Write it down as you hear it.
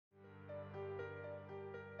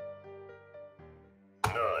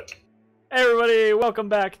Hey everybody, welcome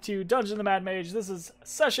back to Dungeon the Mad Mage. This is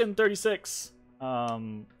session 36.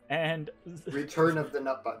 And Return of the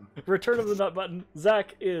Nut Button. Return of the Nut Button.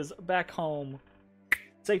 Zach is back home,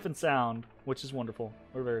 safe and sound, which is wonderful.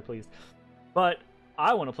 We're very pleased. But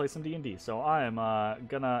I want to play some D&D, so I am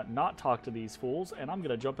gonna not talk to these fools, and I'm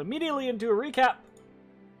gonna jump immediately into a recap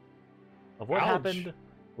of what happened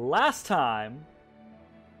last time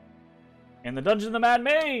in the Dungeon of the Mad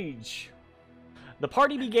Mage. The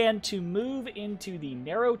party began to move into the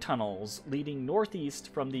narrow tunnels leading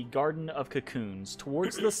northeast from the Garden of Cocoons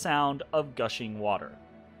towards the sound of gushing water.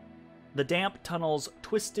 The damp tunnels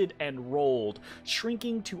twisted and rolled,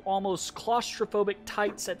 shrinking to almost claustrophobic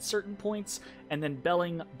tights at certain points and then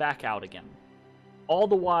belling back out again. All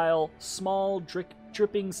the while, small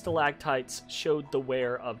dripping stalactites showed the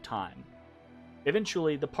wear of time.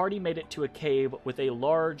 Eventually, the party made it to a cave with a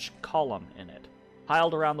large column in it.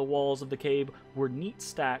 Piled around the walls of the cave were neat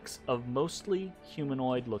stacks of mostly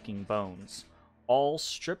humanoid-looking bones, all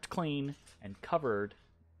stripped clean and covered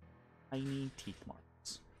in tiny teeth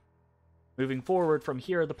marks. Moving forward from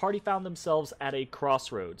here, the party found themselves at a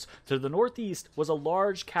crossroads. To the northeast was a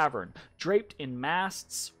large cavern, draped in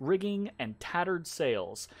masts, rigging, and tattered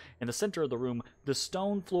sails. In the center of the room, the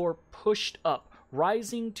stone floor pushed up,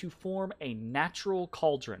 rising to form a natural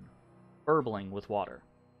cauldron, burbling with water.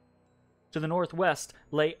 To the northwest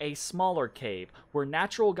lay a smaller cave, where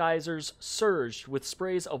natural geysers surged with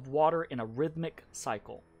sprays of water in a rhythmic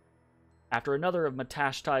cycle. After another of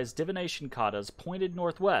Matashtai's divination katas pointed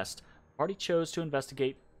northwest, the party chose to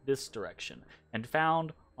investigate this direction, and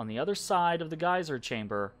found, on the other side of the geyser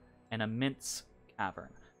chamber, an immense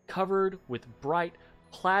cavern, covered with bright,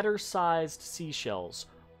 platter-sized seashells,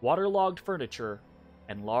 waterlogged furniture,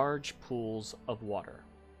 and large pools of water.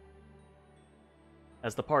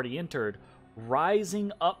 As the party entered,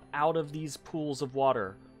 rising up out of these pools of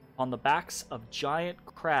water, on the backs of giant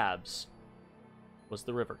crabs, was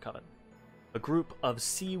the River Coven. A group of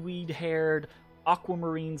seaweed-haired,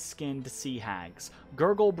 aquamarine-skinned sea hags,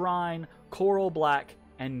 Gurgle Brine, Coral Black,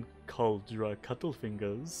 and Cauldra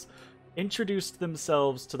Cuttlefingers, introduced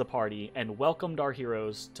themselves to the party and welcomed our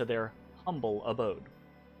heroes to their humble abode.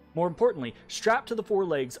 More importantly, strapped to the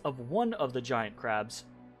forelegs of one of the giant crabs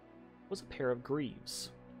was a pair of greaves,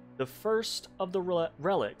 the first of the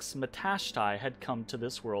relics Matashtai had come to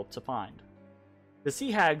this world to find. The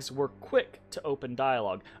sea hags were quick to open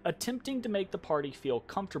dialogue, attempting to make the party feel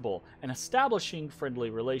comfortable and establishing friendly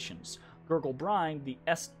relations. Gurgle Brine, the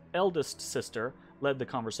eldest sister, led the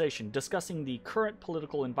conversation, discussing the current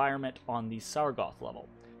political environment on the Sargoth level.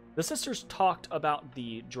 The sisters talked about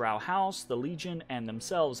the Drow House, the Legion, and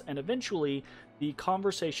themselves, and eventually the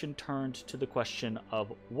conversation turned to the question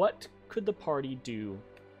of what could the party do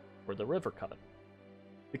for the River Coven.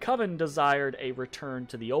 The Coven desired a return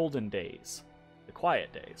to the olden days, the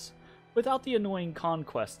quiet days, without the annoying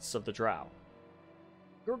conquests of the Drow.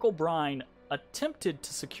 Gurgle Brine attempted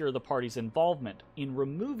to secure the party's involvement in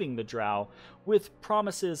removing the Drow with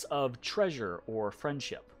promises of treasure or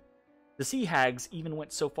friendship. The Sea Hags even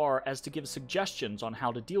went so far as to give suggestions on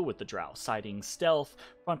how to deal with the Drow, citing stealth,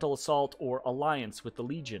 frontal assault, or alliance with the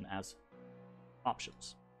Legion as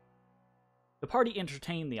options. The party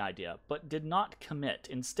entertained the idea, but did not commit.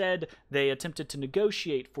 Instead, they attempted to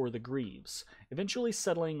negotiate for the Greaves, eventually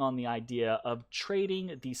settling on the idea of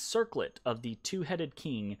trading the circlet of the two-headed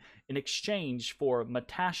king in exchange for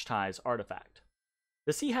Matashtai's artifact.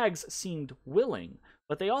 The Sea Hags seemed willing,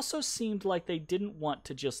 but they also seemed like they didn't want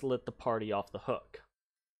to just let the party off the hook.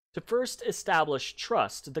 To first establish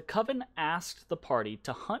trust, the Coven asked the party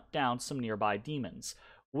to hunt down some nearby demons,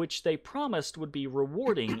 which they promised would be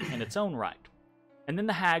rewarding in its own right, and then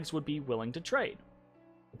the Hags would be willing to trade.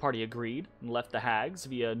 The party agreed and left the Hags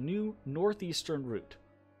via a new northeastern route.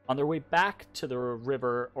 On their way back to the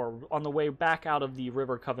river, or on the way back out of the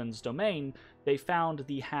River Coven's domain, they found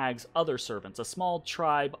the Hags' other servants, a small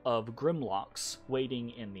tribe of Grimlocks,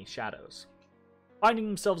 waiting in the shadows. Finding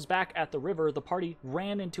themselves back at the river, the party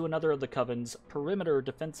ran into another of the Coven's perimeter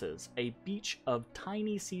defenses, a beach of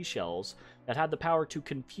tiny seashells that had the power to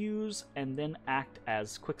confuse and then act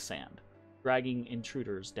as quicksand, dragging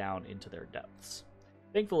intruders down into their depths.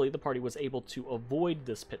 Thankfully, the party was able to avoid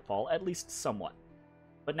this pitfall, at least somewhat.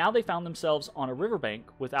 But now they found themselves on a riverbank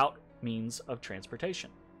without means of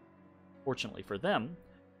transportation. Fortunately for them,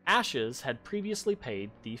 Ashes had previously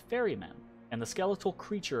paid the ferryman, and the skeletal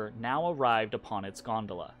creature now arrived upon its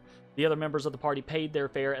gondola. The other members of the party paid their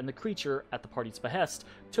fare, and the creature, at the party's behest,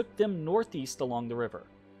 took them northeast along the river,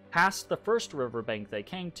 past the first riverbank they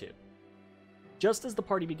came to. Just as the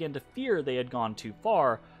party began to fear they had gone too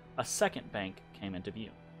far, a second bank came into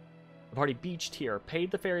view. The party beached here,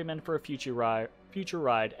 paid the ferrymen for a future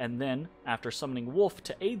ride, and then, after summoning Wolf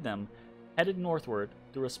to aid them, headed northward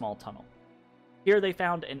through a small tunnel. Here they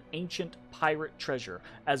found an ancient pirate treasure,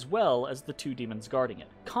 as well as the 2 demons guarding it.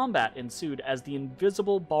 Combat ensued as the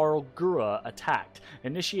invisible Barlgura attacked,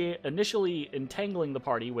 initially entangling the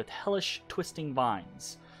party with hellish twisting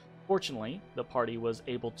vines. Fortunately, the party was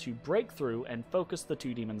able to break through and focus the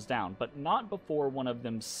 2 demons down, but not before one of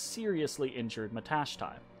them seriously injured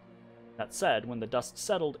Matashtai. That said, when the dust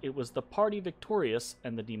settled, it was the party victorious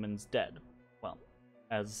and the demons dead. Well,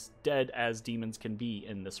 as dead as demons can be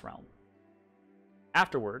in this realm.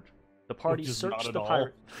 Afterward, the party searched the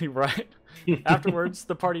pirate. Right. Afterwards,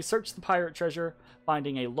 the party searched the pirate treasure,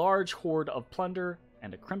 finding a large hoard of plunder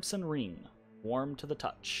and a crimson ring, warm to the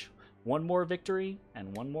touch. One more victory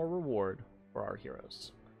and one more reward for our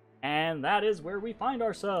heroes. And that is where we find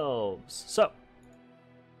ourselves. So,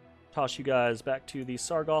 toss you guys back to the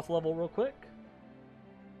Sargoth level real quick.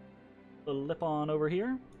 Flip on over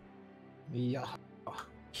here. Yeah.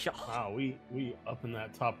 Wow, we up in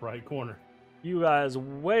that top right corner. You guys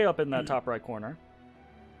way up in that top right corner.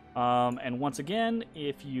 And once again,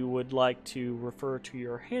 if you would like to refer to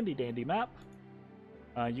your handy dandy map,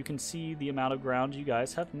 you can see the amount of ground you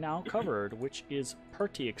guys have now covered, which is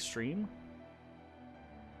pretty extreme.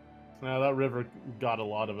 Now that river got a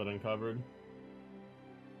lot of it uncovered.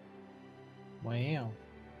 Wow.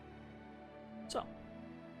 So,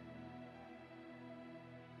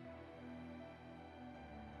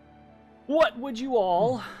 what would you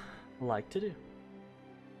all like to do?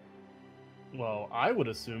 Well, I would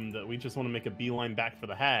assume that we just want to make a beeline back for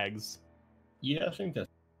the hags. Yeah, I think that.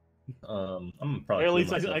 I'm probably. Or at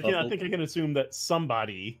least I up. think I can assume that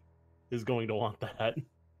somebody is going to want that.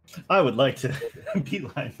 I would like to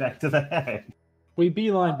beeline back to the hag. We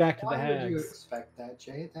beeline back to the Why would you hags. expect that,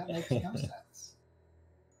 Jay? That makes no sense.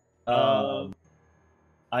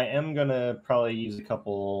 I am gonna probably use a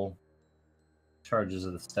couple charges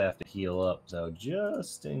of the staff to heal up, though,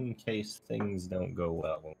 just in case things don't go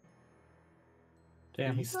well.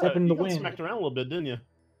 Damn, he's You stepping the got wind. smacked around a little bit, didn't you?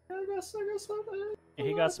 I guess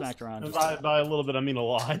He got smacked around. Just By a little bit, I mean a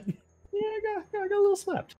lot. Yeah, I got a little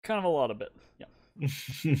slapped. kind of a lot of it. Yeah.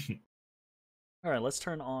 All right, let's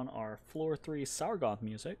turn on our floor 3 Sargoth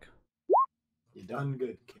music. You done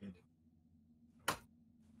good, kid.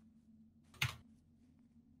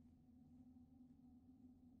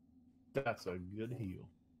 That's a good heal.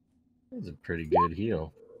 That's a pretty good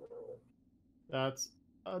heal. That's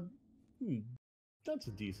a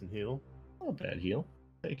decent heal. Not a bad heal.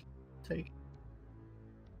 Take.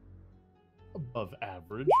 Above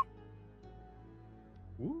average.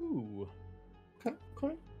 Ooh.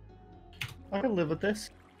 Okay. I can live with this.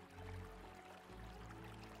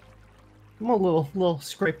 I'm a little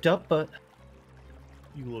scraped up, but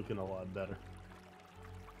You looking a lot better.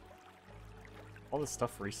 All this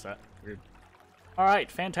stuff reset. Weird. All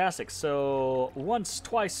right, fantastic. So once,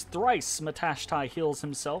 twice, thrice, Matashtai heals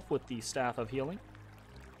himself with the Staff of Healing.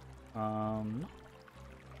 And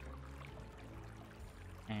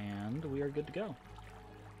we are good to go.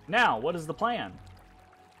 Now, what is the plan?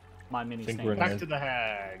 My mini Think stand. we're Back to the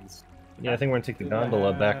hags. yeah, I think we're gonna take the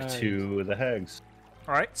gondola back to the hags.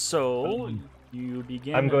 All right, so you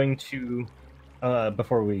begin. I'm going to,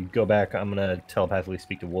 before we go back, I'm gonna telepathically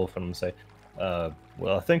speak to Wolf and I'm gonna say,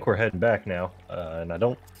 well, I think we're heading back now, and I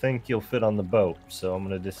don't think you'll fit on the boat, so I'm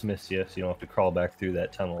gonna dismiss you so you don't have to crawl back through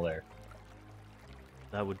that tunnel there.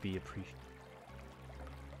 That would be appreciated.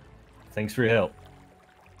 Thanks for your help.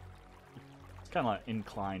 It's kind of like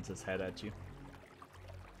inclines his head at you.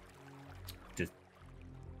 Just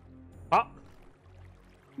Pop.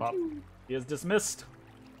 Pop. He is dismissed.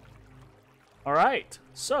 All right,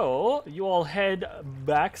 so you all head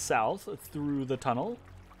back south through the tunnel.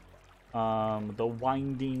 The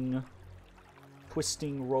winding,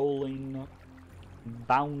 twisting, rolling,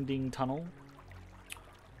 bounding tunnel.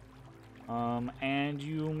 And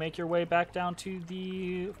you make your way back down to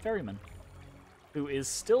the ferryman, who is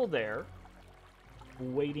still there,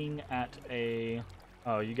 waiting at a...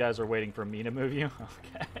 Oh, you guys are waiting for me to move you?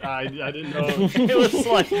 Okay. I didn't know.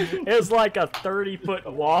 it was like a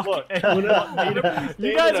 30-foot walk. Look, and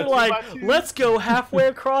you guys are like, let's go halfway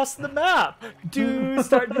across the map. Dude,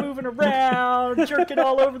 start moving around, jerking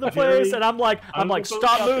all over the place, and I'm like,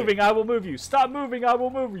 stop moving, I will move you. Stop moving, I will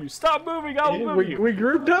move you. Stop moving, I will move you. We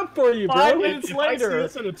grouped up for you, bro. 5 minutes If later. I see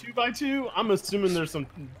this in a 2x2, I'm assuming there's some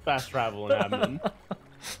fast traveling happening.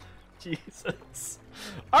 Jesus.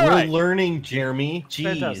 All we're right. learning, Jeremy.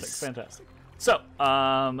 Jeez. Fantastic. So,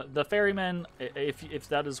 the ferryman, if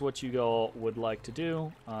that is what you all would like to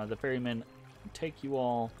do, the ferryman take you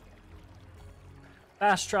all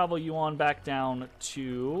fast travel you on back down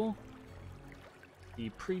to the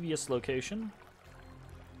previous location.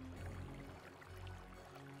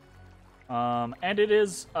 And it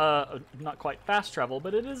is not quite fast travel,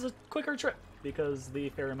 but it is a quicker trip because the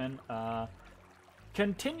ferryman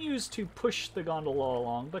continues to push the gondola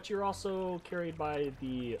along, but you're also carried by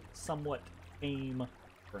the somewhat tame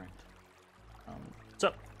current.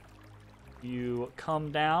 So you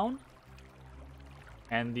come down,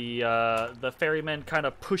 and the ferryman kind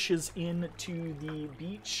of pushes into the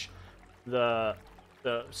beach. The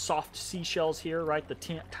soft seashells here, right? The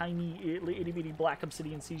tiny itty bitty black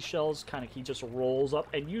obsidian seashells. Kind of, he just rolls up,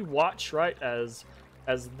 and you watch, right, as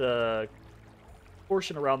the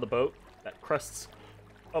portion around the boat that crests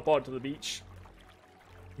up onto the beach.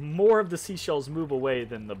 More of the seashells move away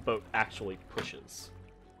than the boat actually pushes.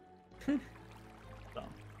 So.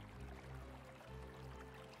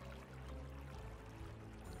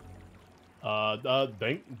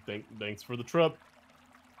 Thanks for the trip.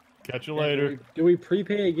 Catch you later. Do we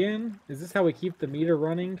prepay again? Is this how we keep the meter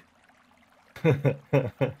running? I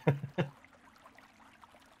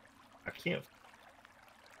can't.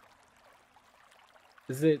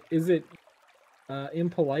 Is it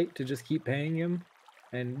impolite to just keep paying him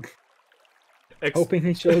and hoping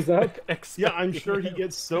he shows up? Yeah, I'm sure he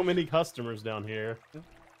gets so many customers down here.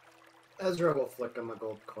 Ezra will flick him a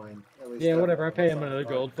gold coin. At least Yeah, that whatever. I one pay was him on another the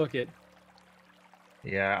gold. Fuck it.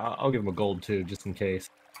 Yeah, I'll give him a gold too, just in case.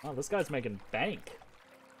 Oh, this guy's making bank.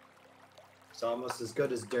 It's almost as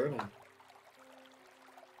good as Durnan.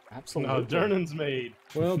 Absolutely. No, Durnan's made.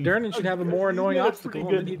 Well, Durnan should have a more He's annoying made a obstacle, pretty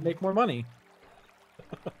and then good- he'd make more money.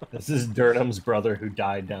 This is Durnham's brother who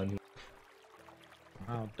died down here.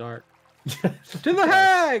 Oh, dark. To the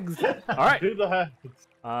hags! All right. Do the heck?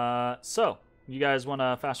 So you guys want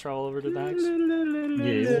to fast travel over to the hags? Yeah,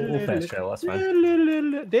 we'll fast travel, that's fine.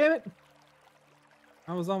 Damn it!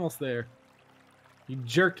 I was almost there. You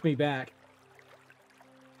jerked me back.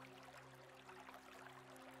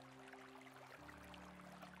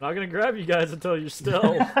 Not gonna grab you guys until you're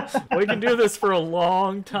still. We can do this for a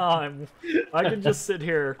long time. I can just sit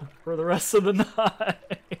here for the rest of the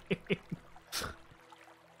night.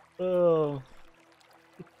 Oh.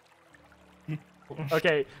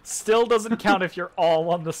 Okay, still doesn't count if you're all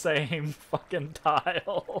on the same fucking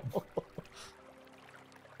tile.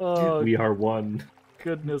 Oh, We are one.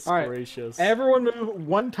 goodness All right. gracious. Everyone move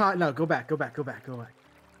one tile. No, go back.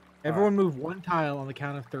 Everyone move one tile on the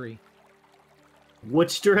count of 3.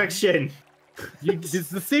 Which direction? This is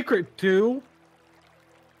the secret. 2,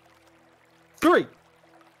 3.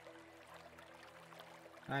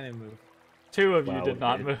 I didn't move. 2 of you Wow, did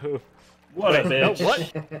not okay. move. What a No, bitch.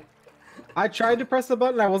 what? I tried to press the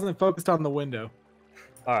button. I wasn't focused on the window.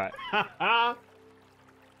 All right.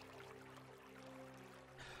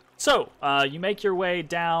 So, you make your way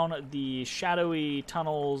down the shadowy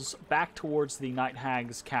tunnels back towards the Night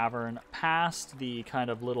Hag's cavern, past the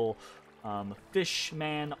kind of little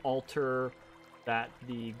fishman altar that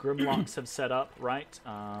the Grimlocks have set up, right?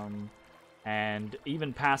 And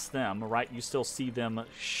even past them, right? You still see them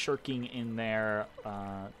shirking in their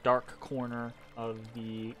dark corner of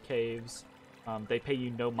the caves. They pay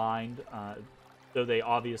you no mind, though they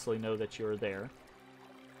obviously know that you're there.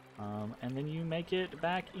 And then you make it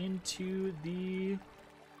back into the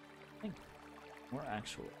thing. We're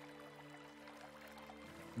actually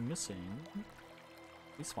missing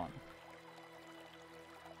this one.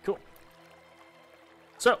 Cool.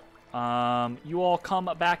 So, you all come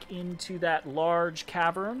back into that large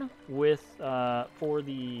cavern with, that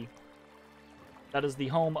is the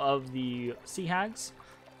home of the Sea Hags.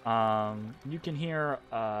 You can hear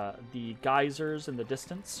the geysers in the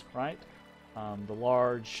distance, right? The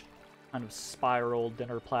large kind of spiral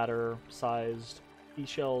dinner platter sized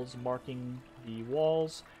seashells marking the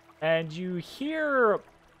walls, and you hear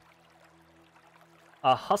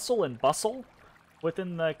a hustle and bustle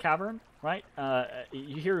within the cavern, right?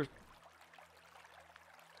 You hear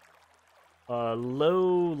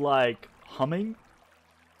low, like, humming.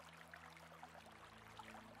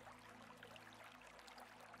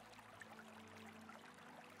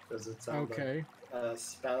 Does it sound Okay. like a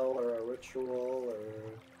spell or a ritual or?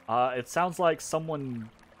 It sounds like someone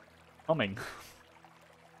humming.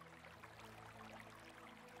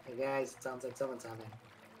 Hey guys, it sounds like someone's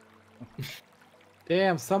humming.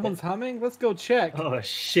 Damn, someone's humming? Let's go check. Oh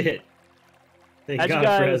shit. Thank As you God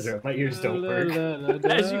for guys- Ezra. My ears don't work.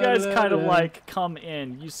 As you guys kind of like come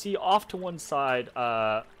in, you see off to one side,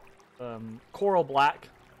 Coral Black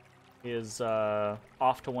is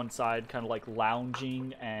off to one side, kind of like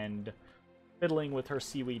lounging and fiddling with her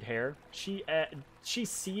seaweed hair. She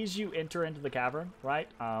sees you enter into the cavern, right?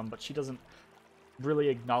 But she doesn't really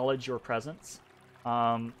acknowledge your presence.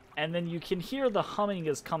 And then you can hear the humming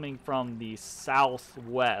is coming from the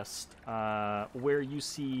southwest, where you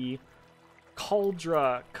see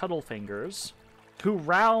Cauldra Cuttlefingers, who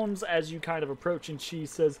rounds as you kind of approach, and she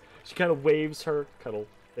kind of waves her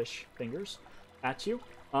cuttlefish fingers at you,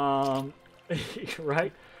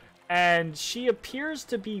 right? And she appears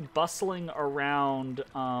to be bustling around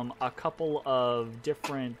a couple of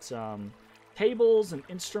different tables and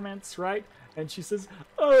instruments, right? And she says,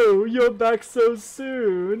 "Oh, you're back so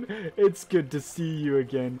soon. It's good to see you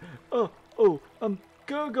again.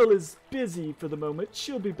 Gurgle is busy for the moment.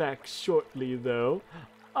 She'll be back shortly, though.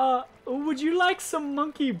 Would you like some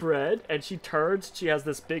monkey bread?" And she turns, she has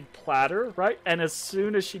this big platter, right? And as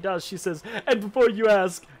soon as she does, she says, "And before you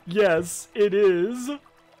ask, yes, it is."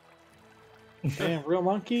 Damn, real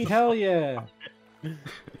monkey? Hell yeah.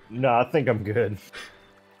 No, I think I'm good.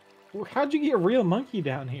 How'd you get a real monkey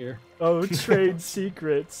down here? Oh, trade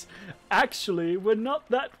secrets. Actually, we're not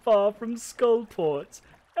that far from Skullport.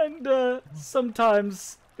 And,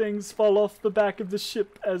 sometimes things fall off the back of the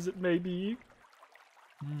ship, as it may be.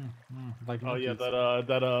 Like Oh yeah, monkeys.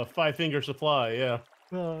 that 5-finger supply. Yeah.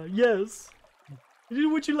 Yes.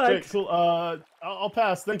 Would you like... Okay, cool. I'll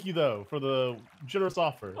pass. Thank you though for the generous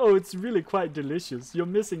offer. Oh, it's really quite delicious. You're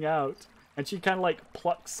missing out. And she kind of like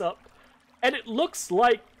plucks up, and it looks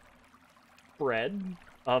like bread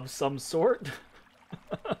of some sort.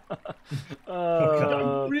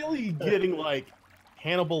 I'm really getting like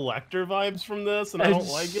Hannibal Lecter vibes from this, and I don't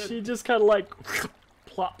like it. She just kind of like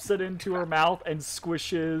plops it into her mouth and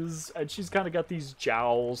squishes, and she's kind of got these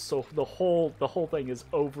jowls, so the whole thing is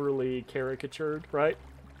overly caricatured, right?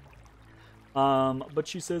 But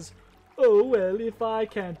she says, "Oh, well, if I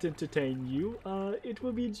can't entertain you, it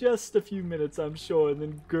will be just a few minutes, I'm sure, and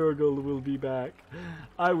then Gurgle will be back.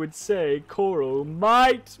 I would say Coral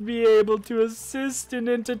might be able to assist in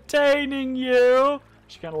entertaining you."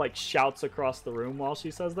 She kind of like shouts across the room while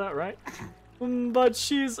she says that, right? "But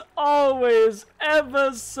she's always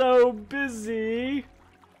ever so busy."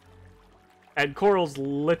 And Coral's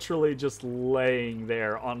literally just laying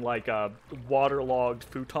there on like a waterlogged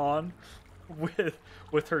futon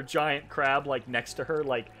with her giant crab like next to her,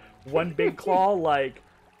 like one big claw like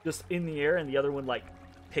just in the air and the other one like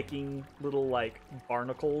picking little like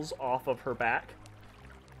barnacles off of her back.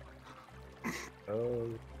 Oh.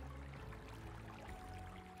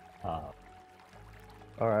 All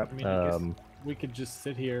right. I mean, I guess we could just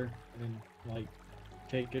sit here and like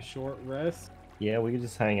take a short rest. Yeah, we could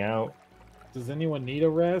just hang out. Does anyone need a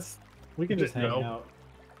rest? We can just hang No. out.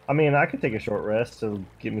 I mean, I could take a short rest to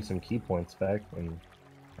give me some key points back, and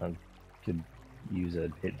I could use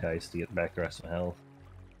a hit dice to get back the rest of my health.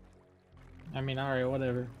 I mean, all right,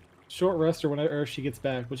 whatever. Short rest or whenever she gets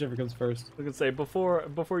back, whichever comes first. I can say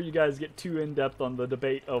before you guys get too in depth on the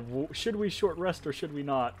debate of should we short rest or should we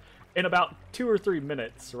not, in about 2 or 3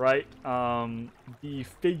 minutes, right? The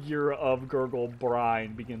figure of Gurgle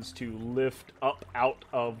Brine begins to lift up out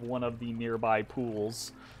of one of the nearby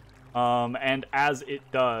pools, and as it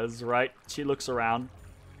does, right, she looks around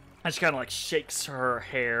and she kind of like shakes her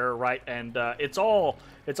hair, right, and it's all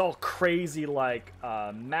crazy like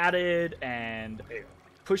matted and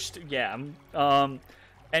pushed, yeah.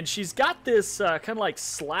 And she's got this kind of like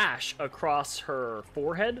slash across her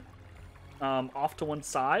forehead, off to one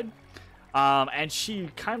side, and she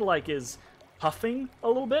kind of like is huffing a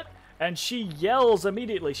little bit, and she yells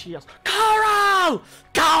immediately. She yells, "Coral!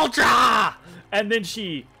 Cauldra!" And then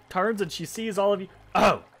she turns and she sees all of you.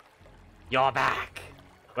 "Oh, you're back.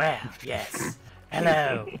 Well, yes.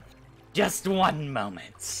 Hello. Just one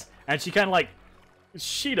moment." And she kind of like,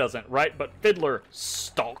 she doesn't, right? But Fiddler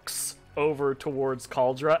stalks over towards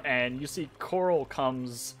Cauldra, and you see Coral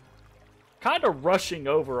comes kind of rushing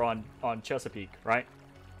over on Chesapeake, right?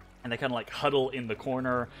 And they kind of like huddle in the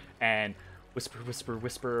corner and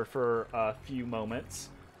whisper for a few moments,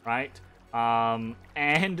 right?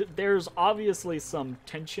 And there's obviously some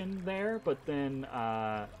tension there, but then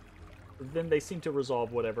they seem to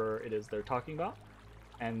resolve whatever it is they're talking about.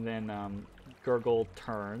 And then Gurgle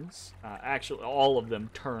turns. Actually, all of them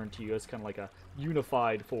turn to you as kind of like a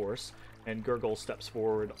unified force. And Gurgle steps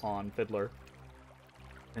forward on Fiddler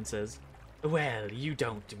and says, "Well, you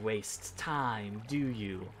don't waste time, do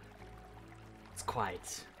you? It's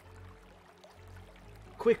quite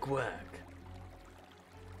quick work."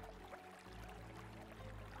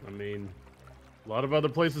 I mean, a lot of other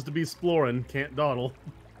places to be exploring. Can't dawdle.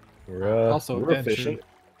 We're Also we're adventure. efficient.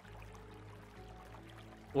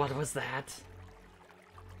 What was that?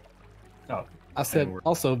 Oh, I said we're-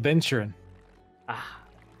 also venturing. Ah,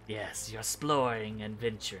 yes, you're exploring and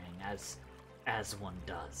venturing as one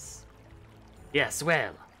does. Yes,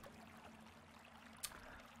 well.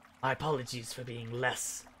 My apologies for being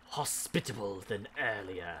less hospitable than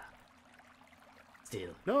earlier.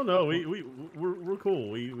 Still. No, we're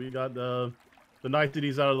cool. We got the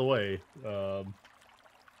niceties out of the way.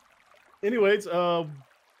 Anyways,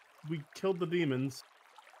 we killed the demons.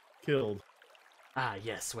 Killed. Ah,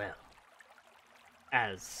 yes, well.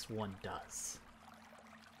 As one does.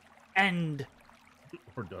 And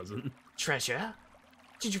Or doesn't. treasure?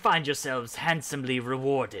 Did you find yourselves handsomely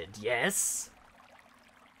rewarded, yes?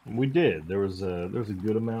 We did. There was a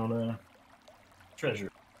good amount of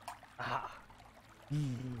treasure. Ah.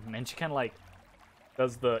 And she kind of like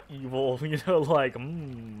does the evil, like,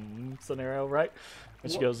 scenario, right?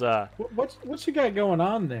 And she goes, What you got going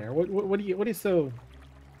on there? What are you so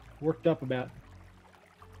worked up about?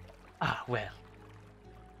 ah, well.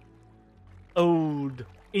 Old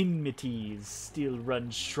enmities still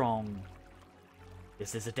run strong.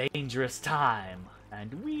 This is a dangerous time,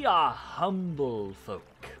 and we are humble folk.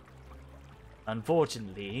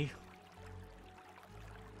 Unfortunately,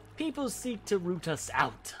 people seek to root us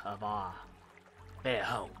out of their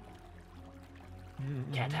home.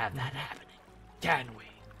 Can't have that happening, can we?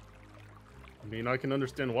 I mean, I can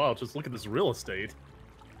understand why. Just look at this real estate.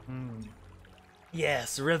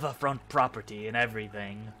 Yes, riverfront property and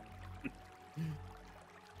everything.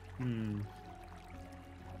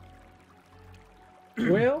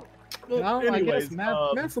 Well, I anyways, guess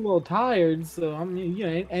Matt's a little tired, so I mean,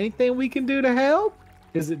 anything we can do to help?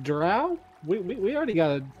 Is it drow? We already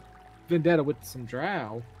got a vendetta with some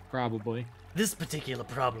drow, probably. This particular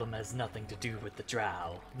problem has nothing to do with the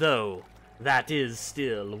drow, though that is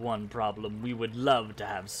still one problem we would love to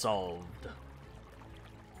have solved.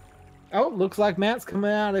 Oh, looks like Matt's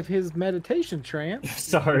coming out of his meditation trance.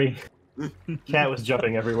 Sorry. Cat was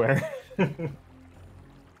jumping everywhere.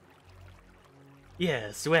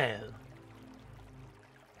 Yes, well.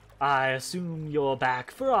 I assume you're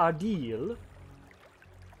back for our deal.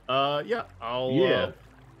 Yeah, Yeah.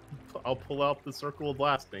 I'll pull out the circle of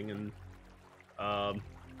blasting and I'll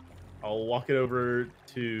walk it over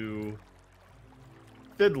to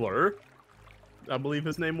Fiddler. I believe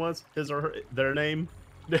his name was their name.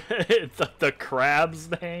 It's the crab's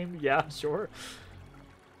name? Yeah, sure.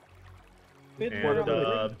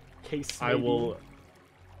 And Case I will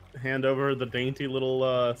hand over the dainty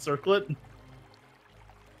little circlet.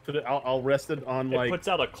 Put it. I'll rest it on It puts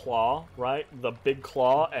out a claw, right? The big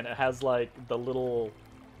claw, and it has like the little,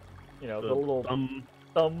 the little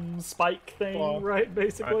thumb spike thing, claw. right?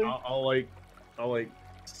 Basically. I'll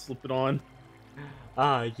slip it on.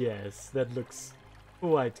 Ah, yes, that looks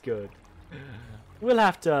quite good. We'll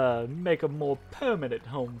have to make a more permanent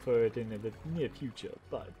home for it in the near future,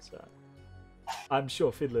 but I'm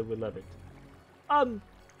sure Fiddler will love it.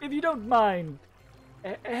 If you don't mind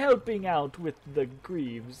helping out with the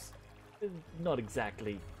greaves, not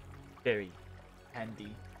exactly very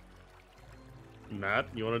handy. Matt,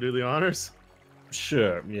 you want to do the honors?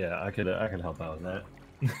 Sure. Yeah, I could help out with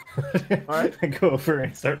that. All right. I go over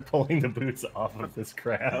and start pulling the boots off of this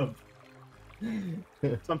crab.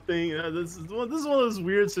 Something. This is one of those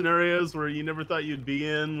weird scenarios where you never thought you'd be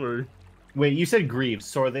in. Where Wait, you said greaves,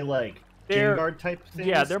 so are they like They're- shin guard type things?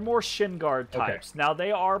 Yeah, they're more shin guard Okay. types. Now,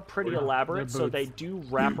 they are pretty Yeah, elaborate, they're so they boots. do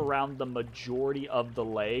wrap around the majority of the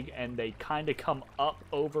leg, and they kind of come up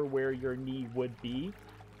over where your knee would be,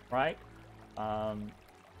 right? But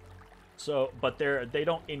they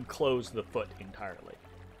don't enclose the foot entirely.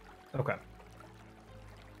 Okay.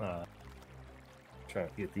 Try to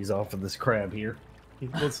get these off of this crab here.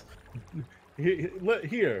 let's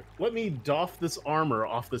let me doff this armor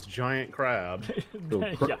off this giant crab.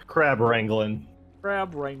 Yeah. Crab wrangling.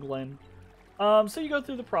 Crab wrangling. So you go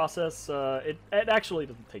through the process. It actually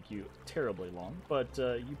doesn't take you terribly long, but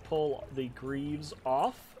you pull the greaves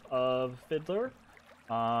off of Fiddler,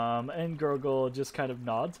 and Gurgle just kind of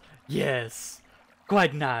nods. Yes,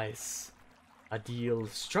 quite nice. A deal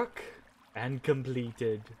struck and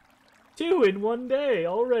completed. 2 in one day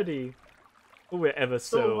already. We're ever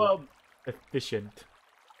so efficient.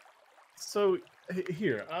 So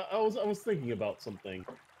here, I was thinking about something.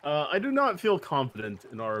 I do not feel confident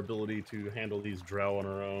in our ability to handle these drow on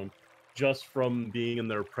our own. Just from being in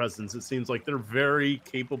their presence, it seems like they're very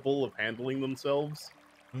capable of handling themselves.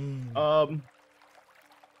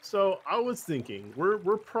 So I was thinking, we're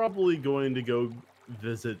probably going to go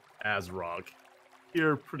visit Ezrah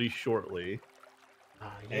here pretty shortly.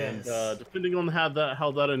 Yes. And depending on how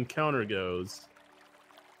that encounter goes,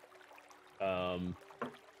 I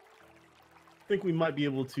think we might be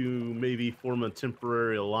able to maybe form a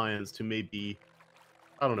temporary alliance to maybe,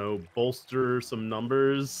 I don't know, bolster some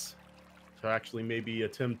numbers to actually maybe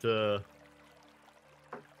attempt to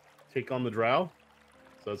take on the drow.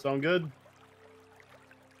 Does that sound good?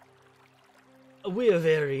 We are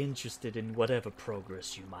very interested in whatever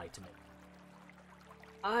progress you might make.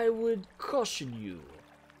 I would caution you.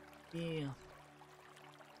 The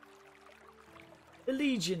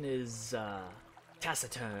Legion is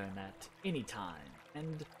taciturn at any time,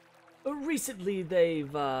 and recently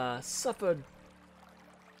they've suffered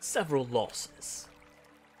several losses.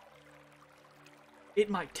 It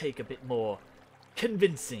might take a bit more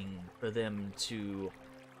convincing for them to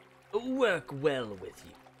work well with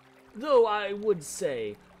you. Though I would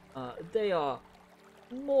say they are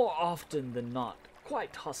more often than not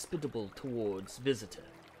quite hospitable towards visitors.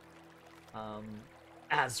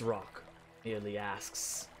 Ezrah merely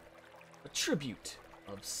asks a tribute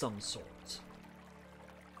of some sort.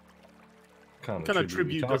 What kind of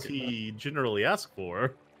tribute does he generally ask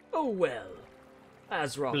for? Oh well,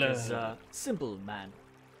 Ezrah is a simple man.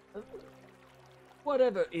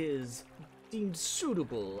 Whatever is deemed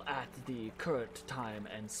suitable at the current time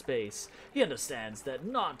and space. He understands that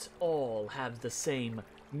not all have the same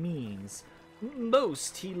means.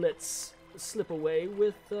 Most he lets slip away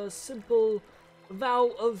with a simple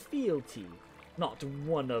vow of fealty. Not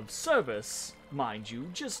one of service, mind you,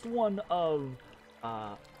 just one of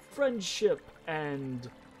friendship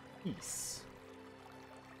and peace.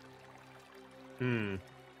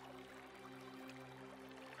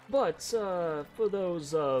 But for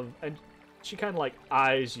those of, and she kind of like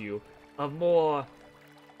eyes you, of more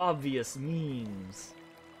obvious means,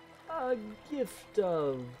 a gift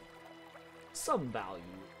of some value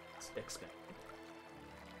is expected.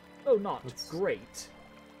 Though not great.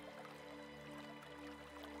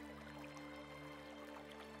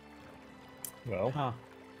 Well,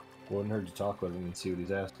 wouldn't hurt to talk with him and see what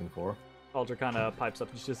he's asking for. Alder kind of pipes up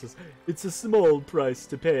and she just says, "It's a small price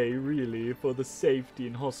to pay, really, for the safety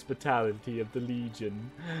and hospitality of the Legion.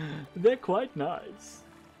 They're quite nice.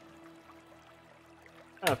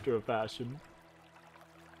 After a fashion."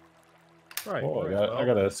 Right. Oh, I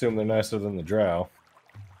gotta assume they're nicer than the drow.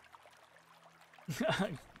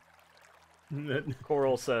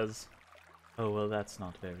 Coral says, "Oh, well, that's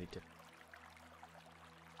not very different."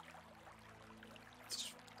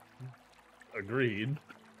 Agreed.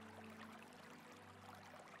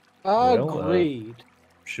 Agreed.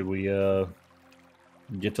 Should we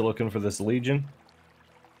get to looking for this Legion?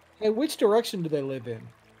 Hey, which direction do they live in?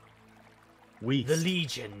 West. The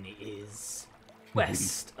Legion is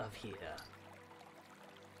west of here.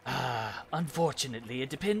 Unfortunately,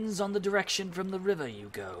 it depends on the direction from the river you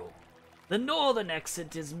go. The northern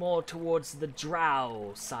exit is more towards the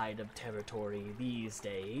drow side of territory these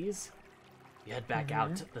days. You head back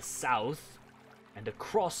out the south and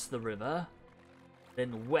across the river,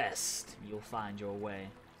 then west you'll find your way.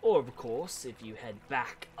 Or, of course, if you head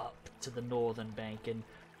back up to the northern bank and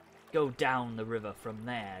go down the river from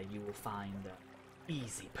there, you will find an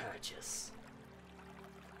easy purchase.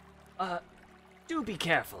 Do be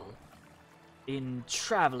careful in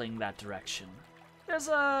traveling that direction. There's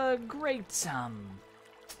a great,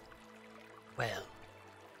 well,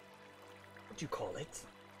 what do you call it?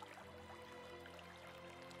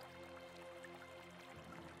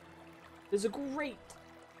 There's a great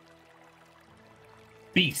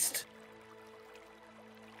beast.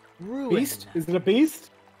 Ruin Beast? Is it a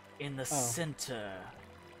beast? in the center.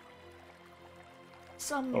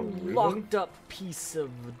 Some A ruin? locked up piece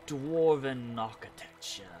of dwarven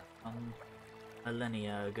architecture from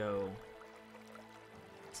millennia ago.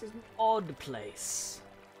 It's an odd place.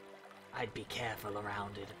 I'd be careful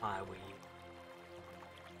around it if I were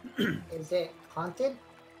you. Is it haunted?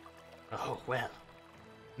 Oh, well.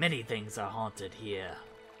 Many things are haunted here.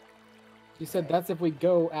 You said that's if we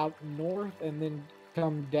go out north and then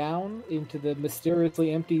come down into the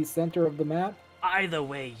mysteriously empty center of the map? Either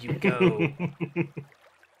way you go,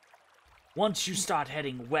 once you start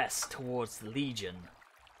heading west towards the Legion,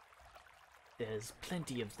 there's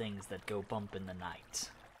plenty of things that go bump in the night.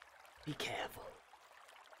 Be careful.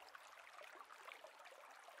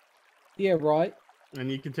 Yeah, right.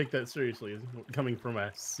 And you can take that seriously, coming from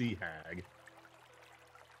a sea hag.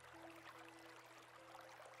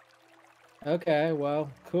 Okay, well,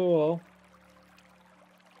 cool.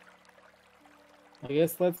 I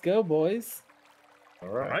guess let's go, boys. All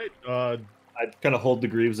All right. right. I'd kind of hold the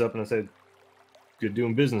greaves up and I say, "Good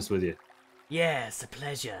doing business with you." Yes, a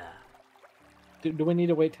pleasure. Do we need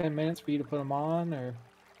to wait 10 minutes for you to put them on, or?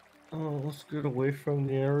 Oh, let's get away from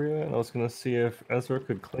the area, and I was gonna see if Ezra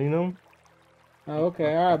could clean them. Oh,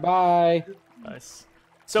 okay, all right, bye. Nice.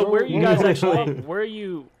 So where are you guys actually, where are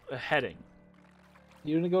you heading?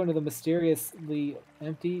 You gonna go into the mysteriously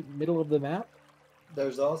empty middle of the map?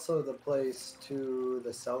 There's also the place to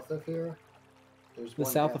the south of here. There's The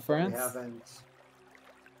one south path of that we France? haven't.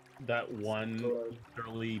 That one Explored.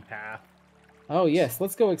 early path. Oh yes,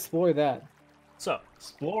 let's go explore that. So,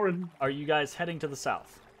 Exploring. are you guys heading to the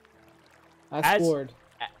south? I As- explored.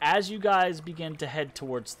 As you guys begin to head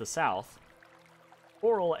towards the south,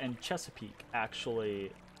 Coral and Chesapeake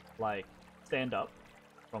actually, like, stand up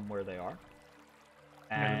from where they are.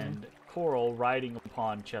 And Coral, riding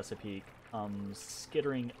upon Chesapeake, comes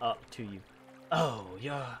skittering up to you. Oh,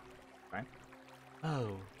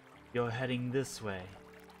 you're heading this way.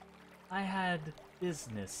 I had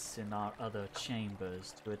business in our other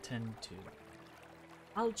chambers to attend to.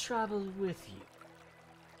 I'll travel with you.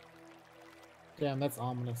 Damn, that's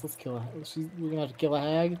ominous. Let's kill a. We're gonna have to kill a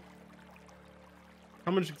hag.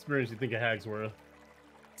 How much experience do you think a hag's worth?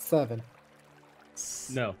 7.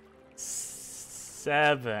 No.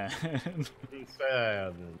 7.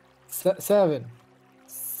 7. 7.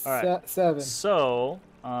 All right. 7. So,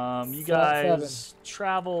 you guys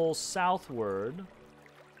travel southward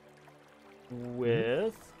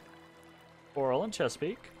with Coral and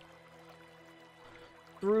Chesapeake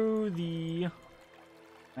through the.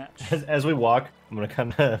 As we walk, I'm gonna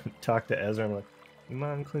kind of talk to Ezra. I'm like, "You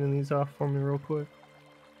mind cleaning these off for me real quick?"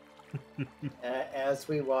 As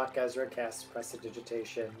we walk, Ezra casts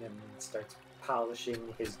prestidigitation and starts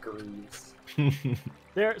polishing his greaves.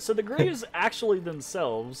 So the greaves actually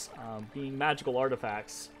themselves, being magical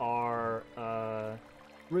artifacts, are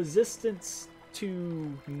resistance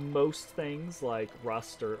to most things like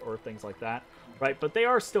rust or things like that, right? But they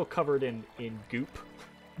are still covered in goop,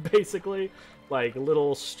 basically, like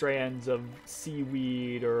little strands of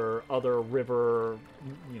seaweed or other river,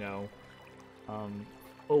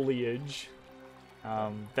 foliage,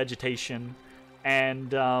 vegetation.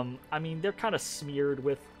 And, I mean, they're kind of smeared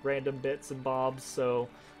with random bits and bobs, so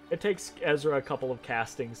it takes Ezra a couple of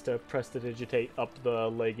castings to prestidigitate up the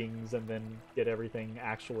leggings and then get everything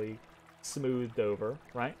actually smoothed over,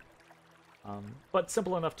 right? But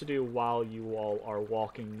simple enough to do while you all are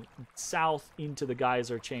walking south into the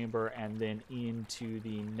geyser chamber and then into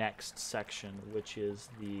the next section, which is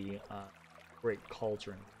the Great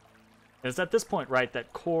Cauldron. And it's at this point, right,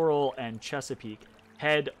 that Coral and Chesapeake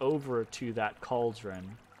head over to that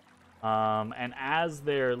cauldron. And as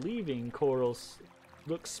they're leaving, Coral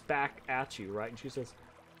looks back at you, right? And she says,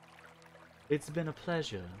 "It's been a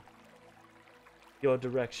pleasure. Your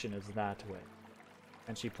direction is that way."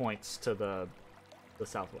 And she points to the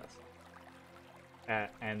southwest.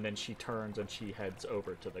 And then she turns and she heads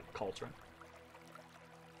over to the cauldron.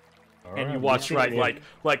 And you watch, right,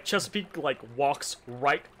 like Chesapeake, like, walks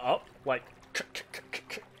right up, like,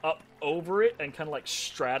 up over it and kind of, like,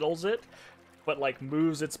 straddles it, but, like,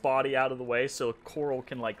 moves its body out of the way so Coral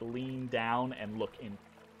can, like, lean down and look in.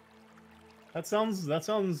 That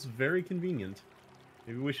sounds very convenient.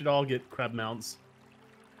 Maybe we should all get crab mounts.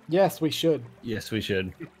 Yes, we should. Yes, we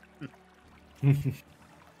should.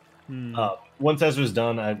 Once Ezra's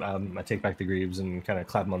done, I take back the greaves and kind of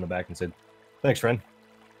clap him on the back and said, "Thanks, friend."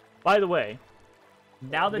 By the way,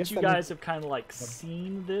 now that guess you that guys have kind of, like,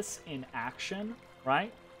 seen this in action,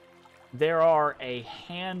 right? There are a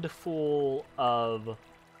handful of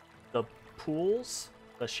the pools,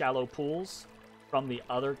 the shallow pools, from the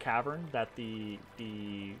other cavern that the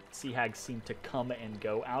sea hags seem to come and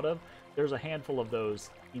go out of. There's a handful of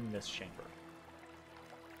those in this chamber.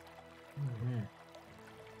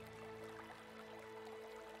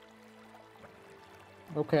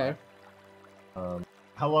 Okay.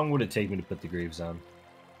 How long would it take me to put the greaves on?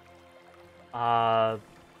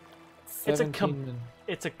 It's a 17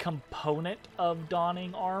 it's a component of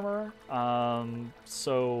donning armor.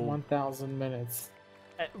 So 1,000 minutes.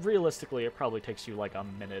 realistically, it probably takes you like a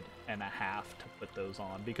minute and a half to put those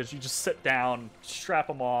on, because you just sit down, strap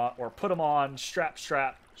them on, or put them on, strap,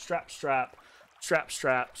 chink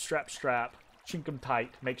them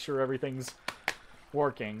tight, make sure everything's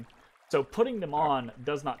working. So putting them on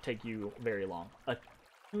does not take you very long.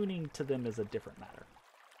 Attuning to them is a different matter.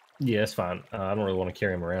 Yeah, it's fine. I don't really want to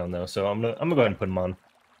carry them around though, so I'm gonna go ahead and put them on.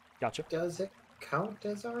 Gotcha. Does it count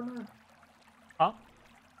as armor? Huh?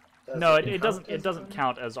 Does No, it count doesn't. as It doesn't armor?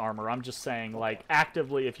 count as armor. I'm just saying, like,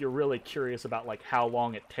 actively, if you're really curious about like how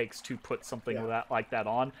long it takes to put something Yeah. like that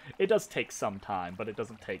on, it does take some time, but it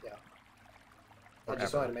doesn't take. Yeah. I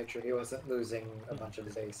just wanted to make sure he wasn't losing a bunch of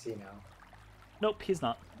his AC now. Nope, he's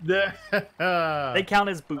not. They They count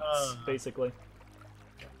as boots, basically.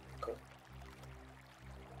 Cool.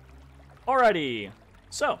 Alrighty,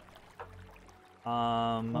 so,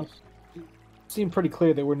 Seemed pretty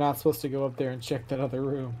clear that we're not supposed to go up there and check that other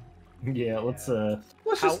room. Yeah, let's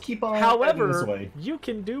just keep on heading this However, way. you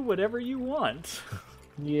can do whatever you want.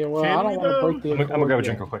 Yeah, well, Can I don't we, want to though? break the I'm gonna grab a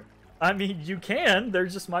drink real quick. I mean, you can. There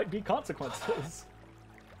just might be consequences.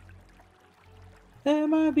 There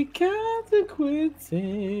might be consequences. So,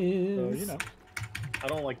 you know. I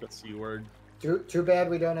don't like the C word. Too bad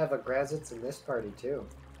we don't have a Grazitz in this party, too.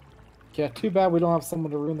 Yeah, too bad we don't have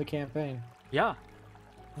someone to ruin the campaign. Yeah.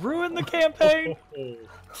 Ruin the campaign!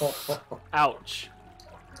 Ouch.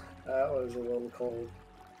 That was a little cold.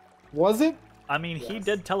 Was it? I mean, he Yes.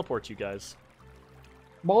 did teleport you guys.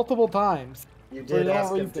 Multiple times. You For did no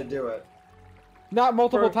ask him to reason. do it. Not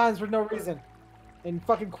multiple For- times for no reason. In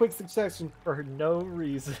fucking quick succession. For no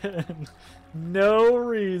reason. No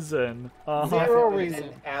reason. Zero You reason.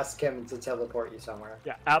 didn't ask him to teleport you somewhere.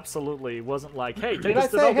 Yeah, absolutely. It wasn't like, hey, take Did us I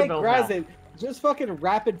to say, hey, Velkenville now. Grazit, just fucking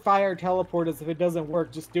rapid fire teleport us if it doesn't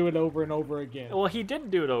work. Just do it over and over again. Well, he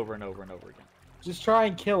didn't do it over and over and over again. Just try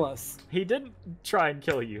and kill us. He didn't try and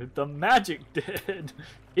kill you. The magic did.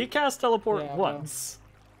 He cast teleport Yeah, once.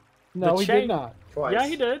 No, he chain- did not. Twice. Yeah,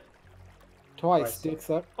 he did. Twice, Twice. dicks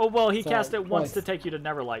up. Oh well, he So, cast it once to twice. take you to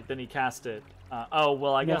Neverlight. Then he cast it. Oh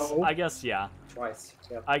well, I guess. No. I guess yeah. Twice.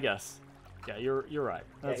 Yep. I guess. Yeah, you're right.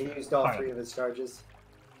 Yeah, That's he fair. used all Fine. 3 of his charges.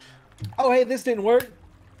 Oh, hey, this didn't work.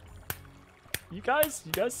 You guys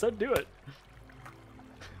said do it.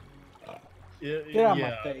 Get out of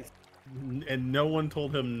yeah. my face. And no one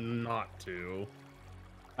told him not to.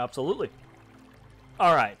 Absolutely.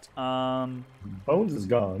 All right. Bones is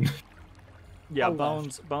gone. Yeah, I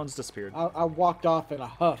left. Bones disappeared. I walked off in a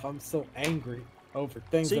huff. I'm so angry over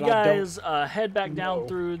things So you that I guys head back down know.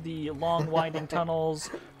 through the long winding tunnels,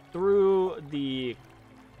 through the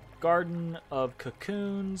Garden of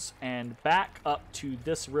Cocoons, and back up to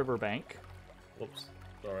this riverbank. Whoops.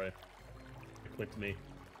 Sorry. It clicked me.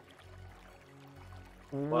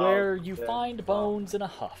 Where you yeah. find Bones in a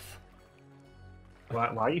huff. Why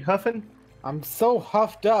are you huffing? I'm so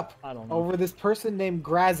huffed up I don't know. over this person named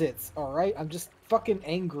Grazitz. All right, I'm just fucking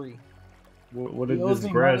angry. What He did owes this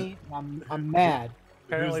me grass? money. I'm mad.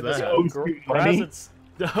 Apparently, Who's this that? Owes you money? Grazitz.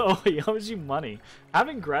 Oh, he owes you money.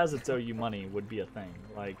 Having Grazitz owe you money would be a thing.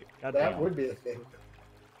 Like, That goddamn. would be a thing.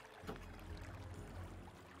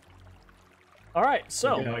 All right,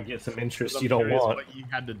 so You might get some interest I'm you don't curious want. what you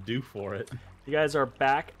had to do for it. you guys are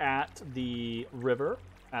back at the river,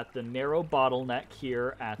 at the narrow bottleneck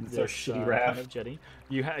here at It's our this shitty kind raft. of jetty.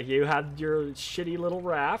 You had your shitty little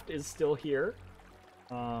raft is still here.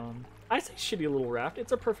 I say shitty little raft.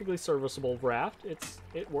 It's a perfectly serviceable raft.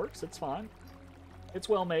 It works. It's fine. It's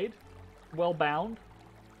well made, well bound.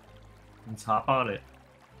 Let's hop on it.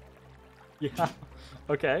 Yeah.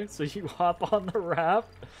 Okay, so you hop on the raft.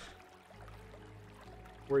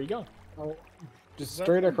 Where you go? Oh, just Is that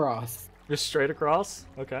straight fun? across. Just straight across?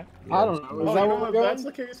 Okay. I don't know. Is Oh, that you know where what? we're That's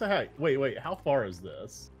going? the case. Hey, wait. How far is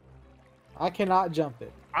this? I cannot jump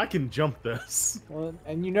it. I can jump this. Well,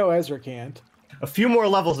 and you know Ezra can't. A few more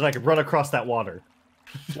levels and I could run across that water.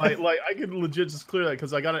 like I could legit just clear that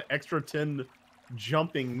because I got an extra 10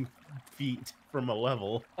 jumping feet from a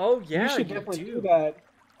level. Oh you should definitely do that.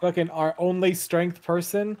 Fucking our only strength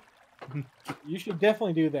person. You should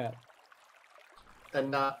definitely do that. And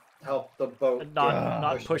not help the boat. And not- get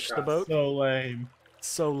not pushed push the across. boat? So lame.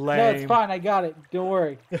 So No, lame. it's fine. I got it. Don't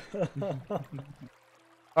worry. All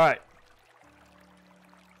right.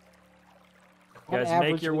 You On guys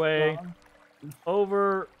average, make your it's way gone.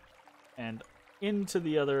 over and into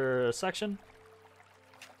the other section,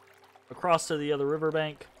 across to the other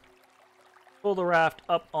riverbank, pull the raft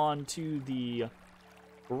up onto the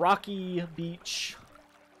rocky beach,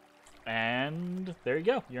 and there you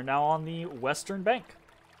go. You're now on the western bank.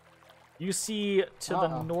 You see to the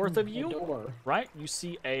Ah, north of a you, door. right? You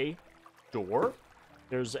see a door.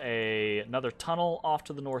 There's another tunnel off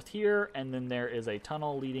to the north here, and then there is a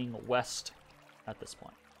tunnel leading west at this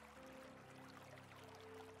point.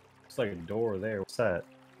 It's like a door there. What's that?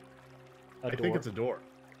 A I think it's a door.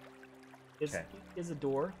 is, okay. is a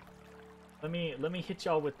door. Let me hit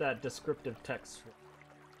y'all with that descriptive text.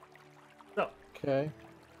 So, Okay.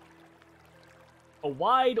 a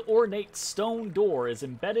wide, ornate stone door is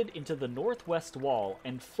embedded into the northwest wall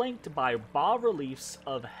and flanked by bas-reliefs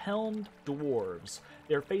of helmed dwarves,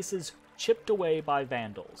 their faces chipped away by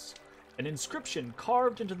vandals. An inscription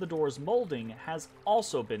carved into the door's molding has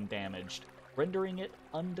also been damaged, rendering it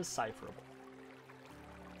undecipherable.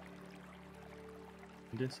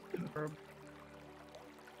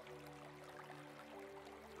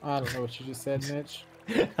 I don't know what you just said, Mitch.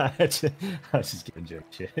 I was just giving joke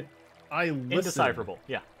shit. I listened. Indecipherable.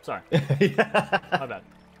 Yeah, sorry. My bad.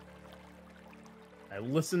 I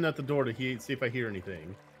listened at the door to see if I hear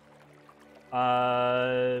anything.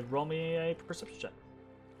 Roll me a perception check.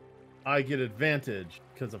 I get advantage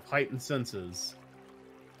because of heightened senses.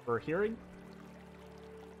 For hearing?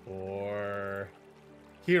 Or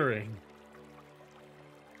hearing.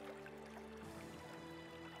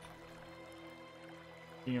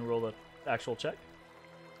 You can roll the actual check.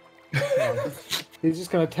 He's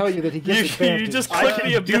just gonna tell you that he gets You advantage. just I click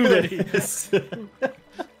can the do ability. this.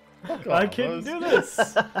 I can do this.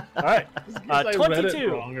 All right. I read it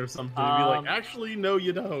 22. wrong or something. To be like, Um, actually, no,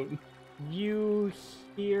 you don't. You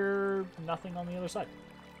hear nothing on the other side.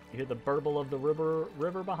 You hear the burble of the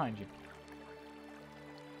river behind you.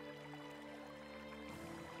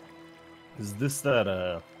 Is this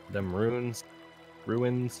that them ruins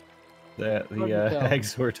that Hard to the tell.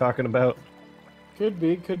 hags were talking about? Could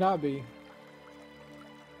be, could not be.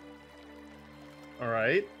 All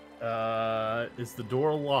right. Is the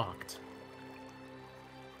door locked?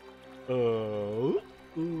 Ooh.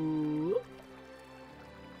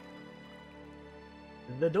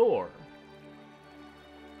 The door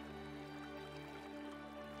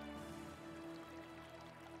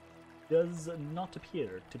does not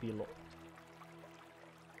appear to be locked.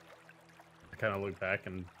 I kind of look back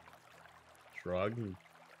and shrug. And,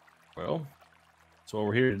 Well, that's what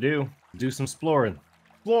we're here to do. Do some exploring.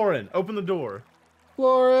 Florin, open the door.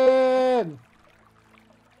 Lauren!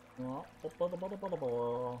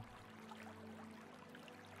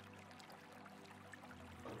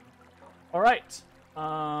 All right.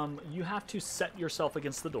 You have to set yourself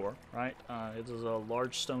against the door, right? It is a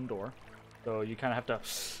large stone door. So you kind of have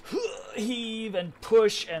to heave and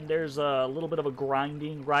push, and there's a little bit of a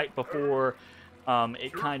grinding right before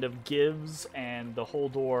it kind of gives, and the whole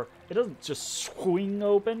door, it doesn't just swing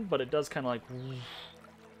open, but it does kind of like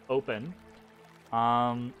open.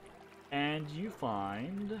 And you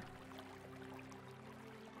find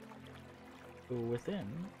within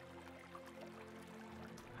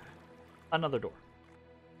another door.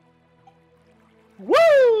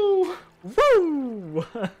 Woo! Woo!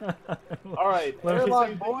 All right. Airlock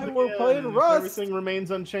everything boy, we're again. playing If Rust. Everything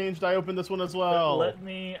remains unchanged. I open this one as well. Let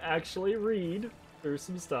me actually read through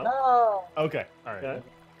some stuff. No! Okay. All right. Okay.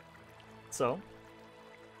 So,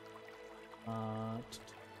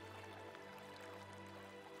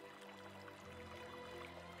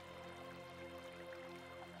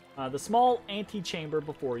 the small antechamber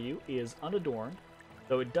before you is unadorned,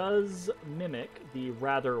 though it does mimic the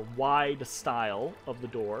rather wide style of the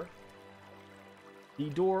door. The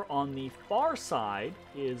door on the far side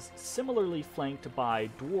is similarly flanked by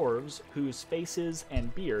dwarves whose faces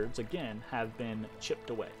and beards, again, have been chipped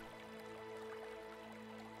away.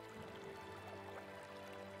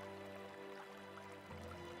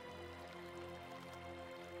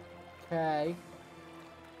 Okay.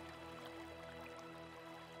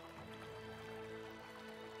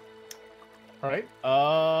 All right.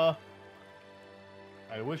 I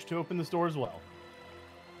wish to open this door as well.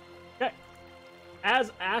 Okay.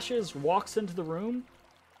 As Ashes walks into the room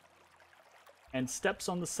and steps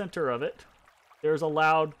on the center of it, there's a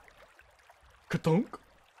loud ka-thunk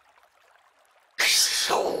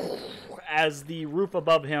as the roof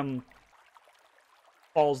above him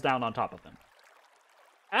falls down on top of him.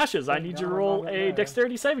 Ashes, I need you to roll a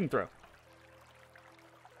dexterity saving throw.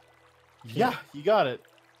 Yeah, you got it.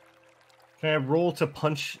 Can I roll to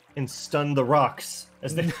punch and stun the rocks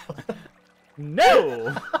as they?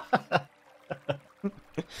 No!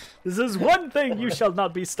 This is one thing you shall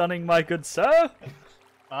not be stunning, my good sir.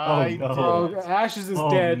 I no. Oh, Ashes is Oh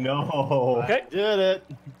dead. no! Okay. did it.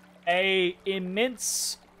 A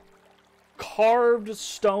immense carved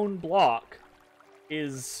stone block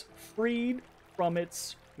is freed from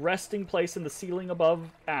its resting place in the ceiling above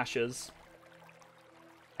Ashes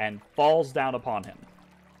and falls down upon him.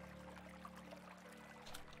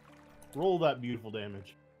 Roll that beautiful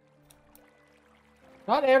damage.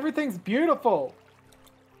 Not everything's beautiful.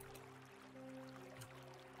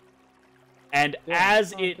 And Yeah,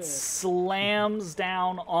 as not it good. slams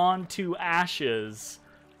down onto Ashes,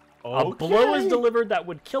 a Okay. blow is delivered that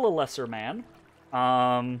would kill a lesser man.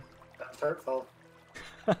 That's hurtful.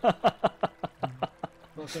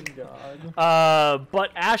 Fucking God.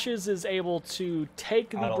 But Ashes is able to take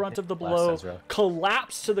the I'll brunt hit of the last blow, Ezra.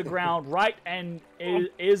 collapse to the ground, right, and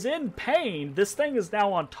is in pain. This thing is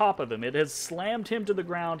now on top of him. It has slammed him to the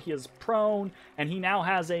ground. He is prone, and he now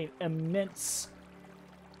has an immense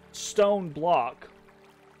stone block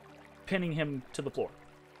pinning him to the floor.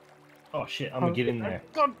 Oh shit! I'm gonna get in there.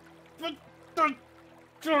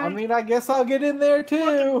 I mean, I guess I'll get in there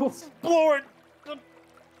too. Lord.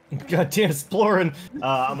 Goddamn exploring!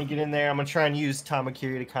 I'm gonna get in there. I'm gonna try and use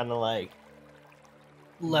Tamakiri to kind of like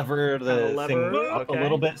lever the Kinda thing lever, up okay. a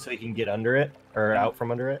little bit so he can get under it or out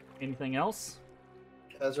from under it. Anything else?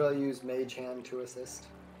 Ezra used Mage Hand to assist.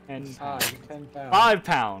 And 10 pounds. 5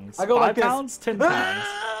 pounds. I go 5 like this. pounds, 10 pounds.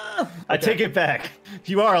 I take it back.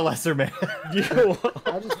 You are a lesser man. You.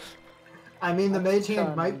 I mean, the Mage Hand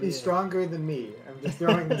Trying might to be be- stronger than me. I'm just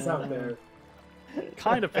throwing this out there.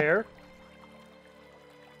 Kind of fair.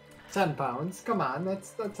 10 pounds. Come on,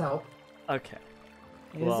 that's help. Okay.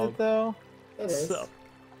 Is Well, it though? It is. So.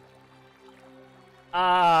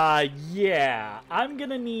 Yeah. I'm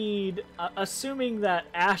gonna need, assuming that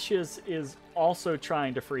Ashes is also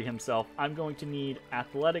trying to free himself, I'm going to need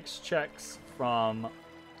athletics checks from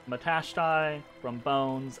Matashtai, from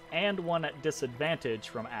Bones, and one at disadvantage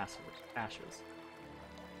from Ashes.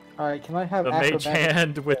 All right, can I have The mage acrobatics?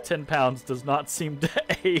 hand with 10 pounds does not seem to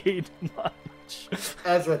aid much.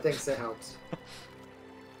 Ezra thinks it helps.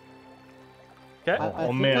 Okay. I Oh,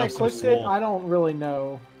 think man, I I'm so clicked it. small. I don't really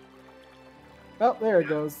know. Oh, there it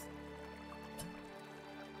goes.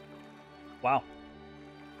 Wow.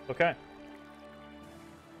 Okay.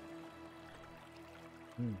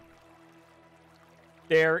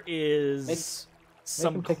 There is Make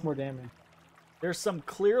some him take more damage. there's some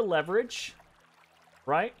clear leverage,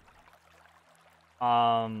 right?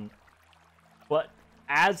 But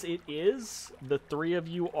as it is, the three of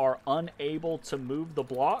you are unable to move the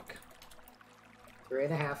block,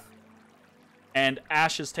 3.5. and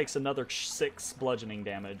Ashes takes another 6 bludgeoning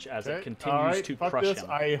damage as it continues to crush him.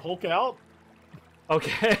 I Hulk out.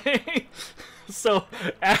 Okay. So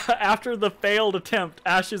after the failed attempt,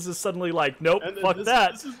 Ashes is suddenly like, nope, And fuck this,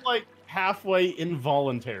 that. This is like halfway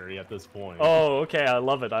involuntary at this point. Oh, okay, I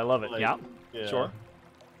love it. Like, Yeah, yeah. sure.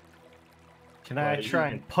 Can I Right. try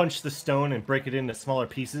and punch the stone and break it into smaller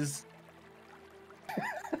pieces?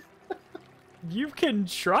 You can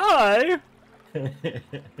try.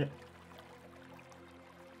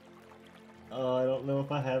 Oh, I don't know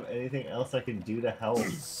if I have anything else I can do to help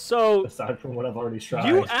So aside from what I've already tried.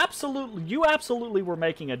 you absolutely were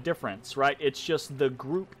making a difference, right? It's just the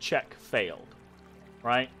group check failed,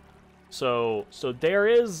 right? So there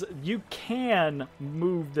is, you can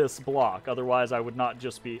move this block. Otherwise, I would not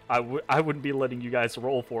just be, I wouldn't be letting you guys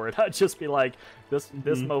roll for it. I'd just be like, this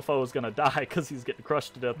mofo is gonna die because he's getting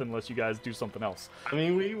crushed to death unless you guys do something else. I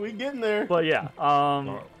mean, we getting there. But yeah,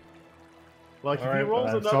 Like All if he right, rolls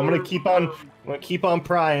another, so I'm gonna keep on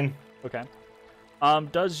prying. okay.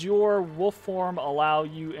 Does your wolf form allow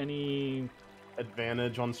you any?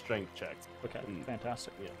 advantage on strength checks. Okay, Mm.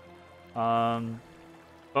 fantastic. Yeah.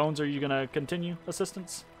 Bones, are you gonna continue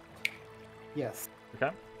assistance? Yes.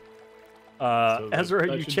 Okay. So Ezra, are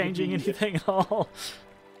that you should changing be- anything at all?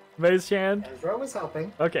 Maze hand? Ezra was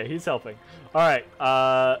helping. Okay, he's helping. All right.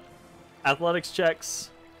 Athletics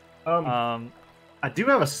checks. I do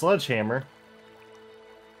have a sledgehammer.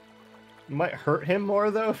 Might hurt him more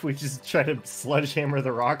though if we just try to sledgehammer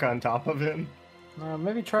the rock on top of him.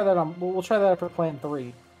 Maybe try that on. We'll try that for plan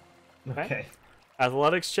 3. Okay. Okay.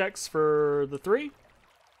 Athletics checks for the 3.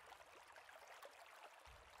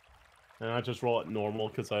 And I just roll it normal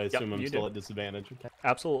because I assume I'm you still do. at disadvantage. Okay.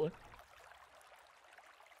 Absolutely.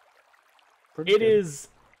 Pretty It good. is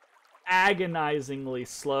agonizingly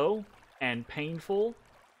slow and painful,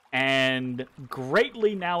 and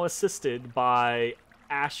greatly now assisted by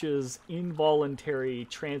Ash's involuntary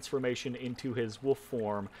transformation into his wolf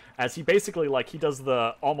form, as he basically, like, he does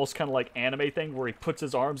the almost kind of like anime thing where he puts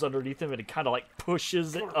his arms underneath him and he kind of like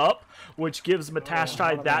pushes it up, which gives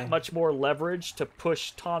Matashtai that much more leverage to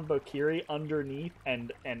push Tanbokiri underneath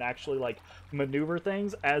and actually like maneuver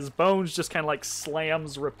things, as Bones just kind of like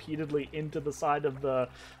slams repeatedly into the side of the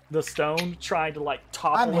stone, trying to like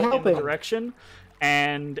topple it in the helping. direction.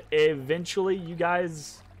 And eventually you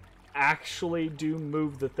guys actually do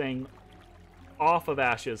move the thing off of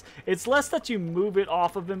Ashes. It's less that you move it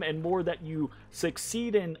off of him and more that you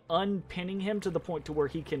succeed in unpinning him to the point to where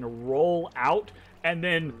he can roll out, and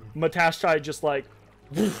then Matashtai just like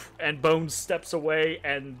woof, and Bones steps away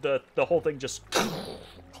and the whole thing just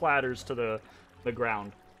clatters to the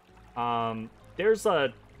ground. There's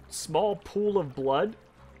a small pool of blood,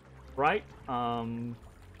 right? From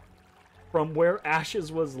where Ashes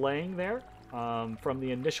was laying there. From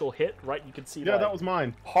the initial hit, right? You can see Yeah, that was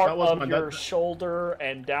mine. part that was of mine. your shoulder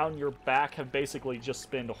and down your back have basically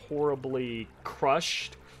just been horribly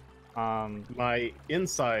crushed. My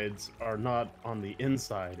insides are not on the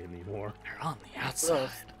inside anymore. They're on the outside.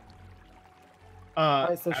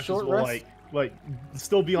 Alright, so Ashes short will, rest? like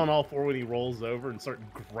still be on all four when he rolls over and start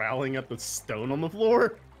growling at the stone on the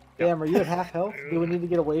floor. Damn, are you at half health? Do we need to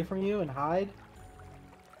get away from you and hide?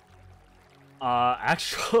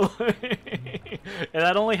 Actually, and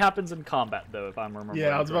that only happens in combat, though, if I'm remembering.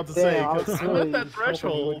 Yeah, I was about to correctly. say, Yeah, I was 'cause I'm really at that hoping you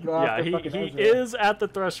threshold. would go Yeah, after he fucking Ezra. is at the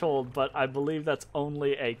threshold, but I believe that's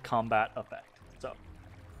only a combat effect. So,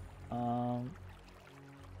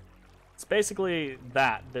 it's basically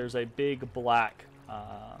that. There's a big black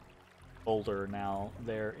boulder now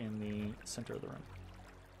there in the center of the room.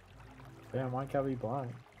 Damn, why can't we be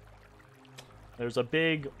blind? There's a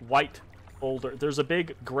big white boulder. There's a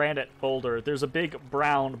big granite boulder. There's a big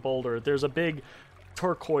brown boulder. There's a big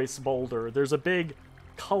turquoise boulder. There's a big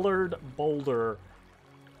colored boulder.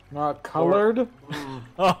 Not colored?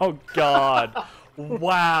 Oh God!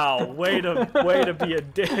 Wow! Way to be a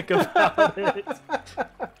dick about it.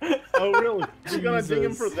 Oh, really? You're gonna ding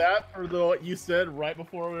him for Jesus. that, for the what you said right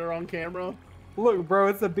before we were on camera? Look, bro,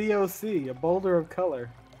 it's a BOC, a boulder of color.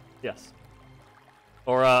 Yes.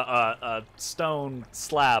 Or a stone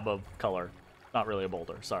slab of color. Not really a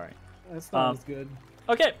boulder. Sorry. That's not as good.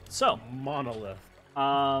 Okay, so Monolith.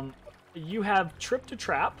 you have tripped a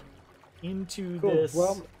trap into Cool. this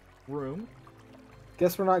Well, room.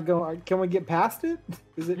 guess we're not going. Can we get past it?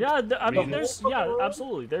 Is it? Yeah, I mean, Really? there's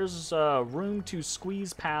absolutely. There's room to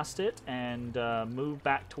squeeze past it and move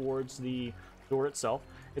back towards the door itself.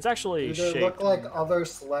 It's actually Do there shaped. look like other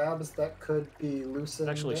slabs that could be loosened?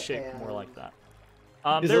 It's actually shaped and... more like that.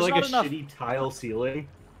 Is There's it like not a enough. shitty tile ceiling?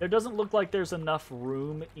 There doesn't look like there's enough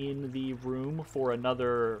room in the room for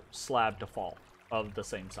another slab to fall of the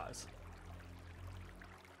same size.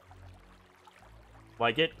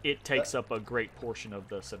 Like it takes up a great portion of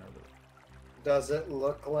the center of the room. Does it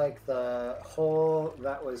look like the hole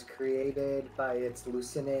that was created by its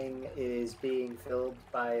loosening is being filled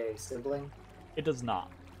by a sibling? It does not.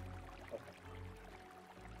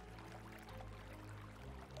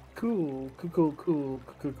 Cool.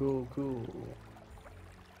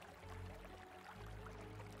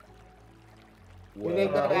 We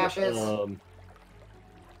need that ashes.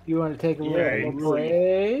 You want to take a Yeah, little you really-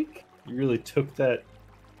 break? You really took that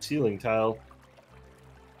ceiling tile.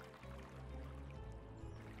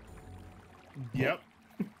 Yep.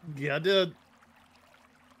 Yeah, I did.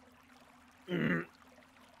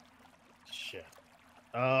 Shit.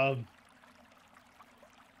 A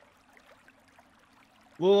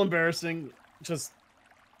little embarrassing. Just,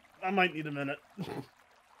 I might need a minute.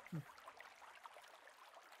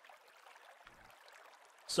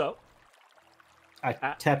 So, I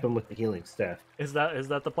tap him with the healing staff. is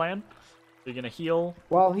that the plan? You're gonna heal.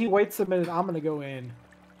 While he waits a minute, I'm gonna go in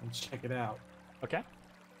and check it out. Okay.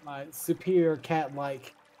 My superior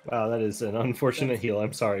cat-like. Wow, that is an unfortunate heal.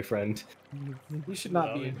 I'm sorry, friend. You should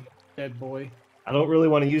not No, be a dead boy. I don't really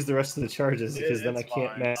want to use the rest of the charges because then I It's can't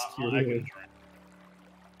fine. mask your I can wound. drink.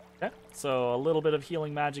 Okay. So a little bit of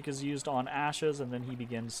healing magic is used on Ashes, and then he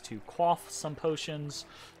begins to quaff some potions.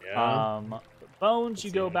 Yeah. Bones, you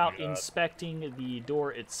Let's go see what about we got. inspecting the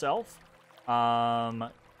door itself. Roll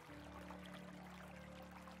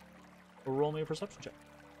me a perception check.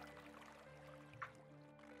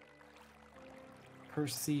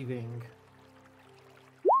 Perceiving.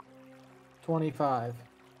 25.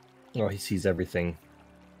 Oh, he sees everything.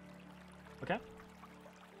 Okay.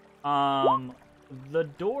 The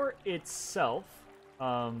door itself,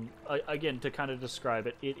 again, to kind of describe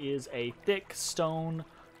it, it is a thick stone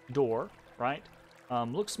door, right?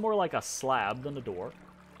 Looks more like a slab than a door.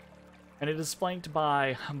 And it is flanked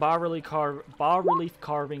by bas-relief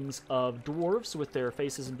carvings of dwarves with their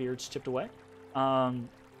faces and beards chipped away.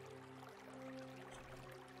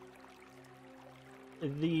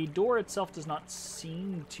 The door itself does not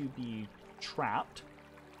seem to be trapped.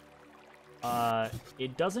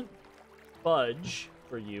 It doesn't budge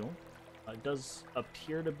for you. It does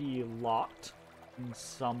appear to be locked in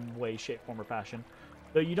some way, shape, form, or fashion.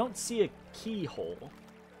 Though you don't see a keyhole.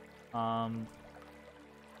 What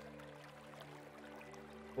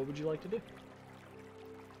would you like to do?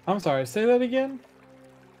 I'm sorry, say that again?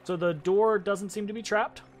 So the door doesn't seem to be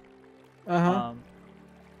trapped. Uh-huh.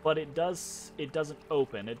 But it doesn't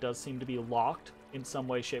open. It does seem to be locked in some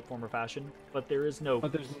way, shape, form, or fashion. But there is no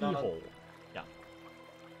But there's not- keyhole. Yeah.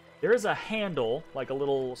 There is a handle, like a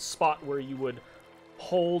little spot where you would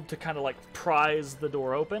hold to kind of like prise the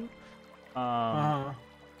door open. Uh-huh.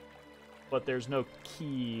 But there's no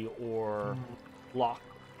key or lock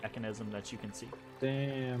mechanism that you can see.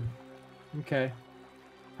 Damn. Okay.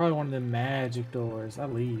 Probably one of them magic doors. I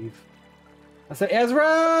leave. I say,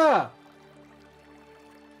 Ezra!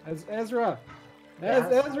 Ezra!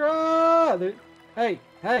 Yes? Ezra! Hey!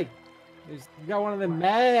 You got one of them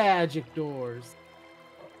magic doors.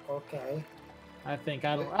 Okay. I think.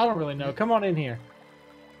 I don't really know. Come on in here.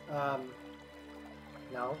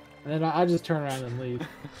 No. And then I just turn around and leave.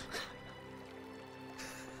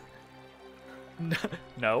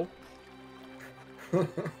 No.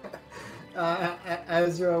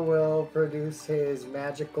 Ezra will produce his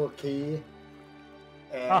magical key,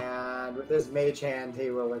 and with his mage hand, he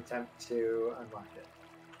will attempt to unlock it.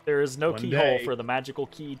 There is no One keyhole day. for the magical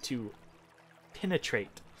key to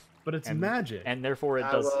penetrate, But it's And- magic. and therefore it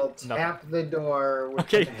I does will nothing. tap the door with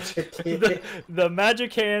Okay, the magic key. the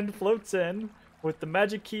magic hand floats in with the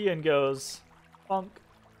magic key and goes, bonk.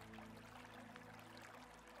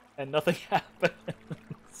 And nothing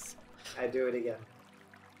happens. I do it again.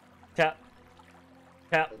 Tap.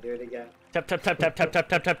 Tap. I do it again. Tap, tap, tap, tap, tap, tap,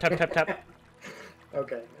 tap, tap, tap, tap, tap.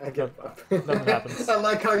 Okay, I give up. Nothing happens. I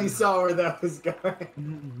like how you saw where that was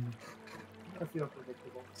going. I feel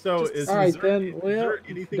predictable. So Just- is, All is right, there, then. is Well, there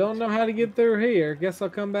anything? don't know how to get through here. Guess I'll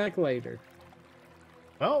come back later.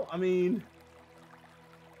 Well, I mean,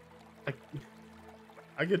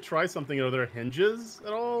 I could try something. Are there hinges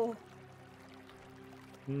at all?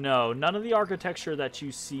 No, none of the architecture that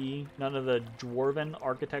you see, none of the dwarven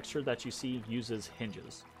architecture that you see uses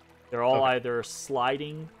hinges. They're all Okay. either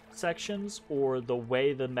sliding sections, or the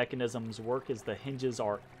way the mechanisms work is the hinges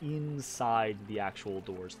are inside the actual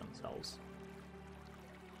doors themselves.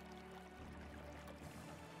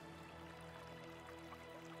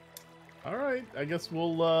 All right, I guess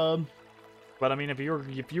we'll. But I mean, if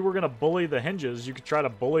you were gonna bully the hinges, you could try to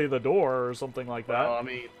bully the door or something like that. Well, I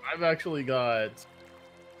mean, I've actually got.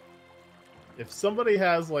 If somebody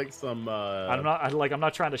has like some, I'm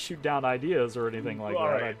not trying to shoot down ideas or anything like all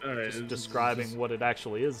that. right, I'm all right. just It's describing just what it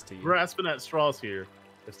actually is to you. grasping at straws here.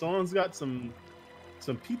 If someone's got some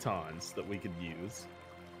pitons that we could use,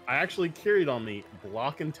 I actually carried on me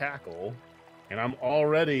block and tackle, and I'm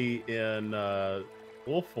already in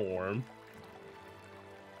wolf form.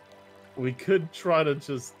 We could try to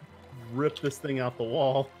just rip this thing out the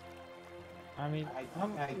wall. I mean,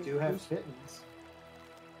 I do have kittens.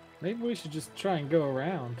 Maybe we should just try and go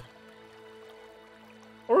around.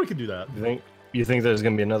 Or we could do that. You think there's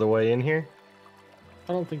gonna be another way in here?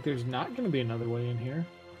 I don't think there's not going to be another way in here.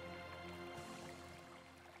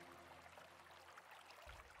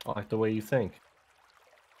 I like the way you think.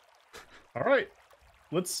 All right,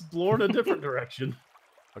 let's explore in a different direction.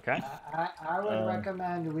 Okay. I would Um,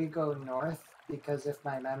 recommend we go north, because if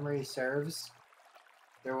my memory serves,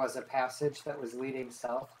 there was a passage that was leading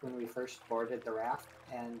south when we first boarded the raft,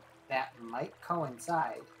 and that might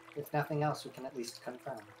coincide. If nothing else, we can at least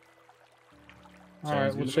confirm. All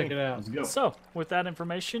right, we'll check it out. Let's go. So, with that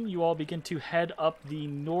information, you all begin to head up the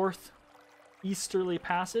northeasterly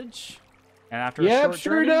passage, and after a Yep, short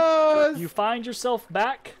sure journey, does. you find yourself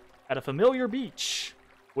back at a familiar beach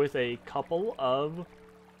with a couple of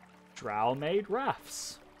drow-made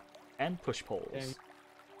rafts and push poles. Okay. All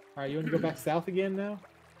right, you want to go back south again now?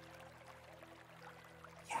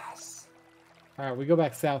 Yes. All right, we go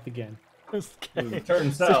back south again. Okay. Turn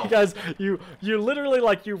So south. you guys, you literally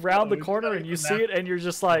like you round the we corner gotta and you go see back it and you're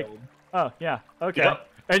just like, oh yeah, okay, Yep.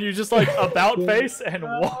 and you just like about face and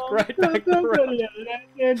walk right back around.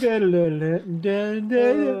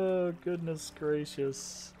 Oh goodness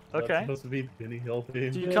gracious. That's Okay, supposed to be Benny Hill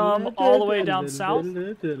theme. so you come all the way down south,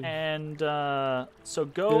 and so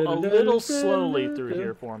go a little slowly through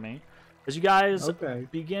here for me, as you guys Okay.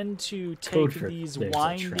 begin to Code take for these there's a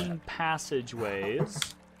winding trap.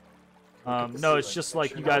 passageways. at the No, sea it's like just the like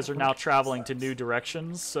you shroud guys are now which traveling to sucks. new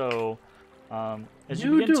directions. So, as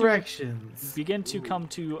you New begin directions. to come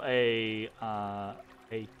to a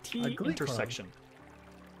T A glee intersection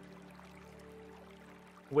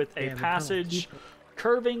with a Damn, the passage tunnel's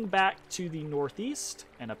curving back to the northeast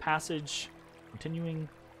and a passage continuing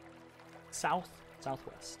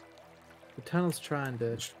southwest. The tunnel's trying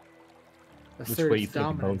to Which assert way you its think,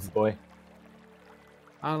 dominance. Bones boy?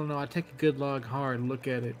 I don't know. I take a good log hard look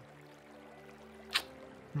at it.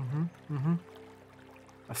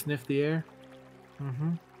 I sniff the air.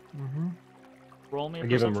 Roll me a I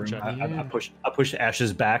give him perception room. check. I push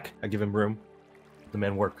Ash's back. I give him room. The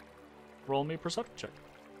men work. Roll me a perception check.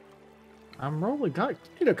 I'm rolling. God,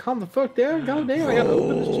 you know, calm the fuck down. God damn, I gotta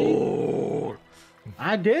open this sheet.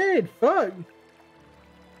 I did. Fuck.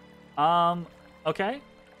 Okay.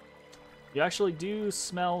 You actually do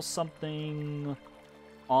smell something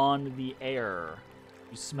on the air.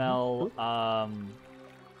 You smell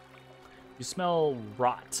you smell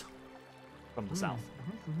rot from the south.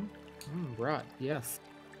 Rot. Yes.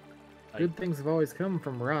 Like Good things have always come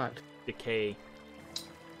from rot. decay.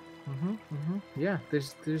 Yeah.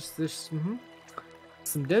 There's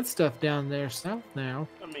some dead stuff down there south now.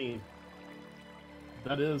 I mean,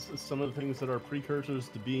 that is some of the things that are precursors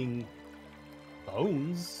to being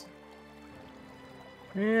bones.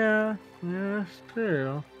 Yeah. Yeah, it's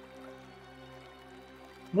true.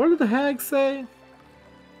 What did the hag say?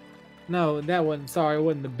 No, that wasn't. Sorry, it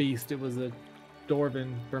wasn't the beast. It was a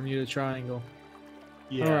Dwarven Bermuda Triangle.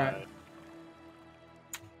 Yeah. All right.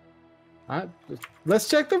 All right. Let's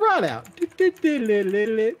check the rod out.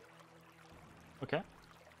 Okay.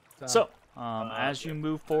 So, as you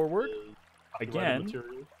move forward, Copyrighted again,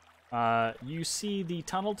 material. you see the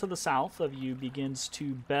tunnel to the south of you begins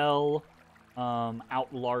to bell out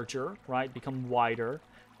larger, right? Become wider.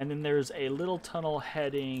 And then there's a little tunnel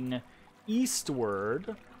heading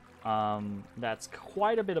eastward. That's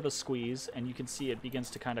quite a bit of a squeeze, and you can see it begins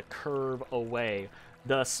to kind of curve away.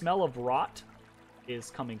 The smell of rot is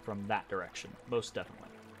coming from that direction, most definitely.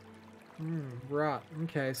 Right.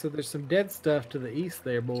 Okay, so there's some dead stuff to the east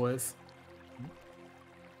there, boys.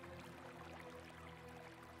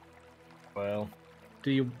 Well,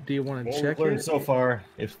 Do you want to what check we've learned it? so far,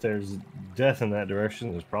 if there's death in that direction,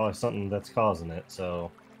 there's probably something that's causing it.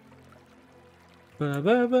 So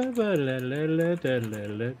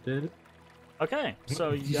Okay,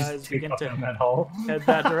 so you guys take begin off to down that hole. head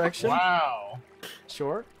that direction. Wow.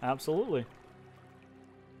 Sure, absolutely.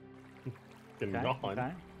 Getting Okay, gone.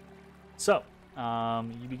 okay. So,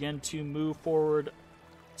 you begin to move forward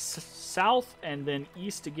south and then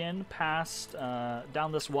east again past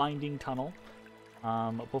down this winding tunnel.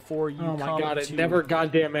 Before you Oh my come god, to, it never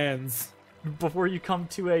goddamn ends. before you come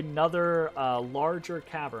to another larger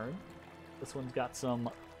cavern. This one's got some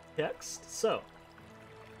text. So,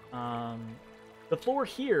 the floor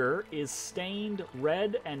here is stained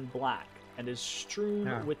red and black and is strewn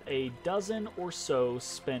Yeah. with a dozen or so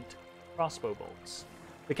spent crossbow bolts.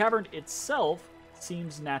 The cavern itself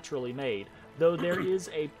seems naturally made, though there is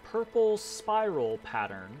a purple spiral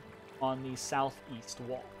pattern on the southeast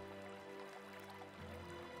wall.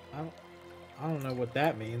 I don't know what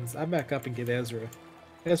that means. I back up and get Ezra.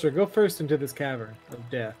 Ezra, go first into this cavern of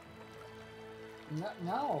death.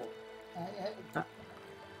 No.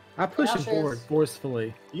 I push him Ashes. forward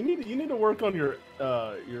forcefully. You need to work on your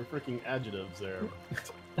freaking adjectives there.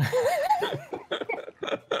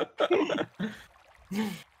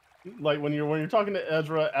 Like when you're talking to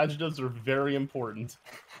Ezra, adjectives are very important.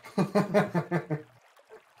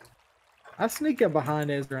 I sneak up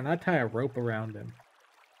behind Ezra and I tie a rope around him.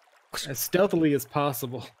 As stealthily as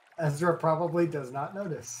possible. Ezra probably does not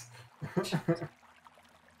notice.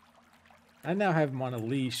 I now have him on a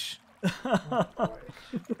leash.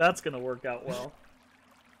 That's gonna work out well.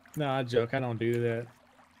 No, I joke. I don't do that.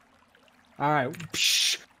 Alright.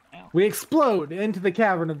 Ow. We explode into the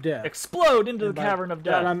cavern of death. Explode into the And by cavern of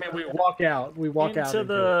that, death. I mean, we walk out. We walk out into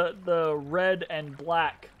into the red and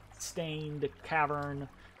black stained cavern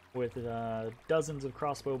with dozens of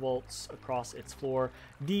crossbow bolts across its floor.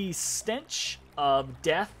 The stench of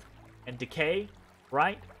death and decay,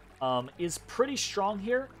 right, is pretty strong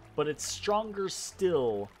here, but it's stronger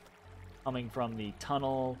still coming from the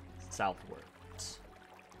tunnel southwards.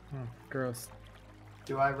 Gross.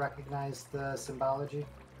 Do I recognize the symbology?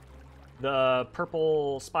 The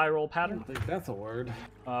purple spiral I pattern. don't think that's a word.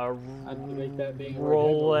 Uh, I'd make that being a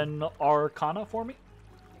roll word. an Arcana for me.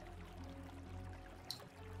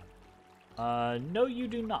 No, you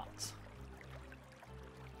do not.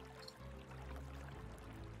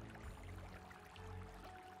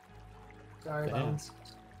 Sorry, Damn. Bones.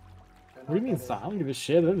 Don't What do know you mean, that son? is. I don't give a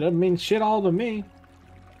shit. It doesn't mean shit all to me.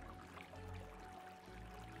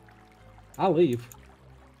 I'll leave.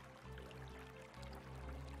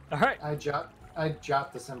 All right. I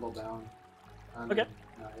jot the symbol down. Okay.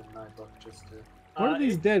 In my book just to. What are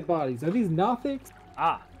these dead bodies? Are these Nothics?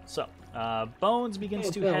 So Bones begins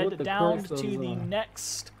Can't to tell head what the down Christ to those the are.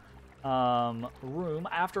 next room.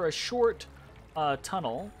 After a short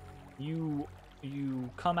tunnel, you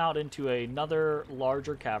come out into another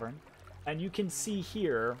larger cavern, and you can see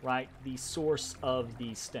here, right, the source of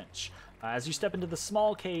the stench. As you step into the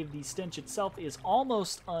small cave, the stench itself is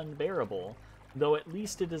almost unbearable, though at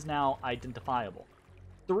least it is now identifiable.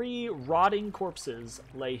 3 rotting corpses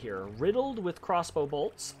lay here, riddled with crossbow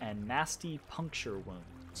bolts and nasty puncture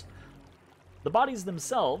wounds. The bodies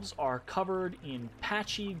themselves are covered in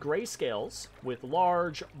patchy gray scales, with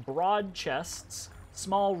large, broad chests,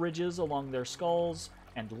 small ridges along their skulls,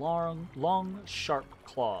 and long, sharp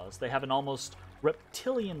claws. They have an almost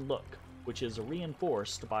reptilian look, which is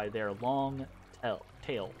reinforced by their long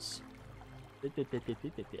tails.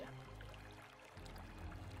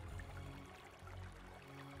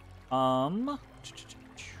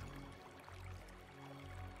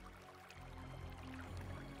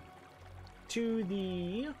 To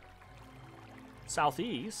the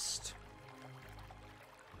southeast.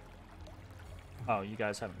 Oh, you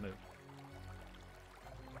guys haven't moved.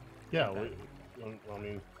 Yeah, Okay. I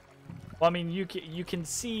mean, Well, I mean, you can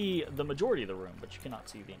see the majority of the room, but you cannot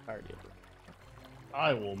see the entirety of the room.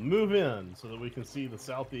 I will move in so that we can see the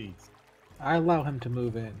southeast. I allow him to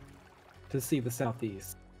move in to see the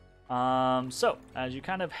southeast. So as you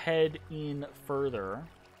kind of head in further,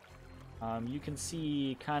 you can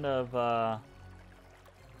see kind of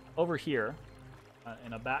over here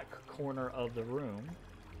in a back corner of the room,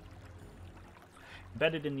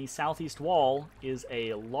 embedded in the southeast wall, is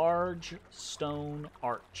a large stone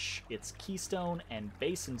arch. Its keystone and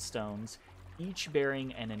basin stones, each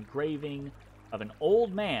bearing an engraving of an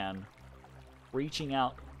old man reaching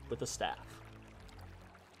out with a staff.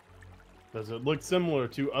 Does it look similar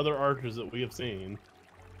to other arches that we have seen?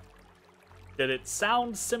 Did it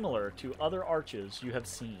sound similar to other arches you have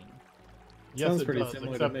seen? Yes, Sounds it pretty does,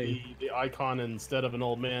 similar to except me. the icon instead of an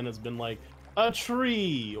old man has been like a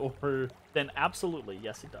tree or... Then absolutely,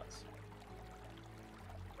 yes it does.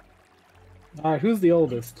 All right, who's the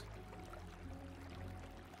oldest?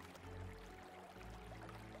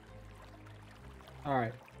 All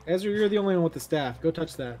right, Ezra, you're the only one with the staff. Go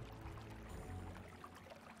touch that.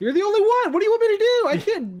 You're the only one. What do you want me to do? I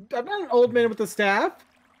can't. I'm not an old man with a staff.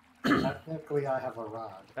 Technically, I have a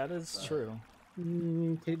rod. That is but- true.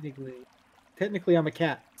 Technically, I'm a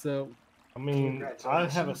cat. So I mean, I have a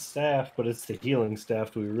Congratulations. staff, but it's the healing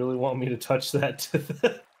staff. Do we really want me to touch that?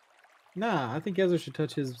 nah, I think Ezra should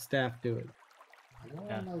touch his staff. Do it. I don't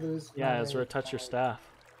Yeah. wanna lose Yeah, my- Ezra, touch your my staff.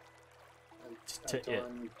 To it.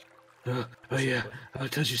 adorned- Oh yeah, I'll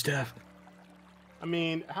touch your staff. I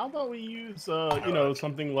mean, how about we use, you know,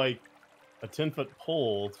 something like a 10-foot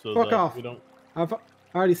pole so Fuck that off. we don't... I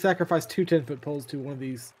already sacrificed 2 10-foot poles to one of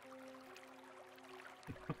these.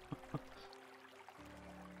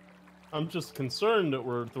 I'm just concerned that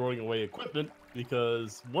we're throwing away equipment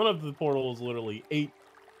because one of the portals literally ate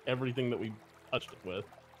everything that we touched it with.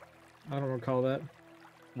 I don't recall that.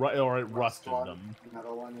 Right, or it Rust rusted one, them.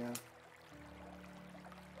 Metal one, yeah.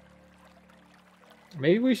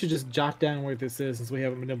 Maybe we should just jot down where this is, since we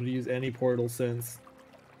haven't been able to use any portal since.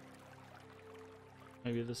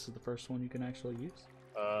 Maybe this is the first one you can actually use.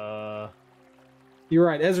 You're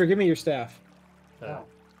right, Ezra. Give me your staff. No,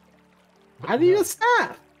 I need a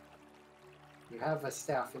staff. you have a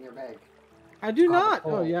staff in your bag. I do Call the not. Oh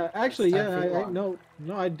pole. yeah, actually, It's yeah. 10 feet I long.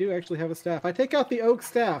 no, I do actually have a staff. I take out the oak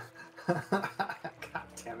staff. God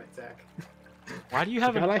damn it, Zach. Why do you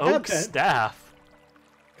have an Forgot I had oak that. staff?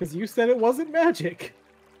 Because you said it wasn't magic.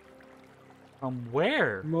 From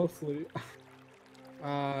where? Mostly.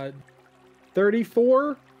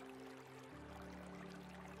 34.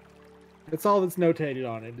 That's all that's notated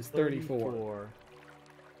on it. Is 34.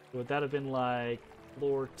 Would that have been like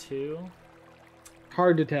floor 2?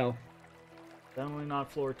 Hard to tell. Definitely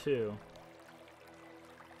not floor 2.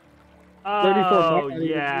 34 Oh, might not even be-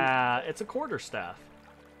 yeah. It's a quarterstaff.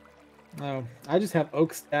 Oh, I just have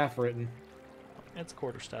oak staff written. It's a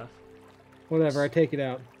quarterstaff. Whatever. I take it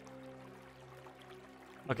out.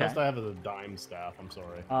 Okay. Best I have is a dime staff, I'm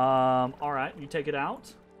sorry. All right. You take it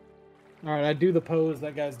out. All right. I do the pose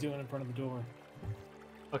that guy's doing in front of the door.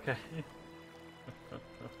 Okay.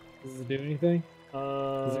 Does it do anything?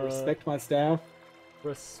 Does it respect my staff?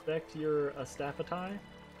 Respect your staffatai.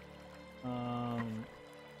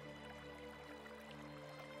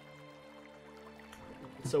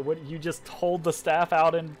 So what? You just hold the staff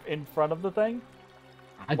out in front of the thing?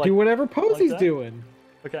 I Like- do whatever pose like he's that? doing.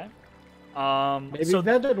 Okay. Maybe so if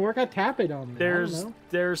that doesn't work, I tap it on there. I don't know.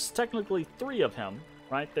 there's technically 3 of him,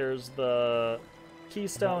 right? There's the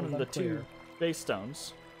keystone and was the 2 unclear. base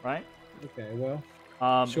stones, right? Okay, well,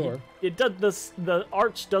 He- sure. It does this. The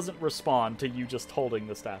arch doesn't respond to you just holding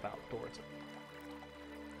the staff out towards it.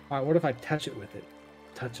 All right. What if I touch it with it?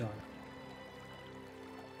 Touch on it.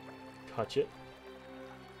 Touch it.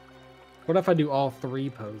 What if I do all 3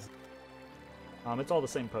 poses? It's all the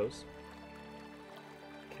same pose.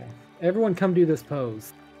 Okay. Everyone, come do this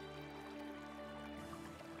pose.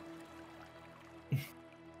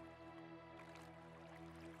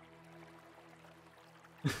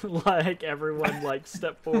 Like everyone, like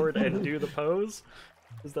step forward and do the pose.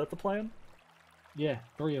 Is that the plan? Yeah,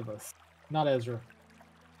 3 of us. Not Ezra.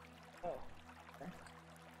 Oh.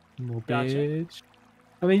 Little Gotcha. bitch.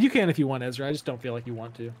 I mean, you can if you want, Ezra. I just don't feel like you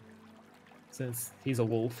want to, since he's a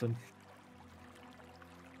wolf and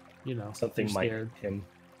you know Something you're might scared him.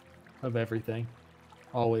 of everything.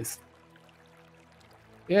 Always.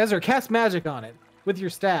 Yeah, Ezra, cast magic on it with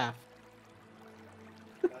your staff.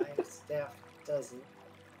 My staff doesn't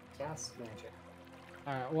cast magic.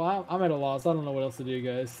 All right. Well, I'm at a loss. I don't know what else to do,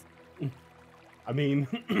 guys. I mean,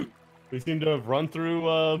 we seem to have run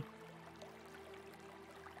through,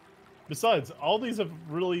 Besides, all these have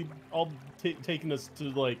really all taken us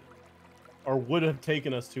to, like, or would have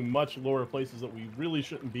taken us to much lower places that we really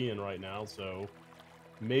shouldn't be in right now. So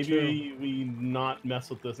maybe we not mess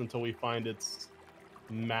with this until we find its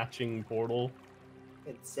matching portal.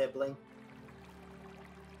 Its sibling.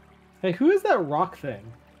 Hey, who is that rock thing?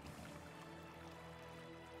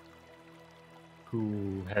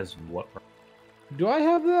 Who has what? Do I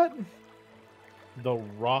have that? The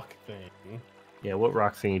rock thing. Yeah, what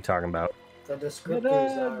rock thing are you talking about? The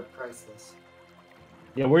descriptors are priceless.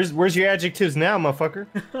 Yeah, where's your adjectives now, motherfucker?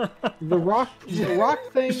 The rock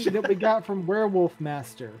thing that we got from Werewolf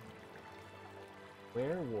Master.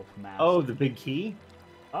 Werewolf Master. Oh, the big key?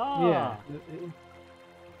 Ah, Yeah. the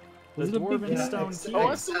Was it a big dwarven key? stone key. Oh,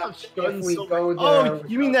 I still have If we silver- go there, Oh, we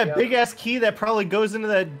you mean go that the big ass key that probably goes into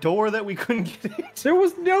that door that we couldn't get into? There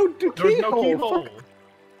was no There's no keyhole. keyhole.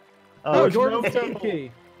 Oh, there's Dwarven no Stone keyhole.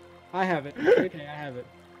 key. I have it. Okay, I have it.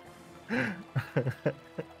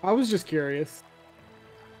 I was just curious.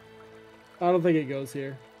 I don't think it goes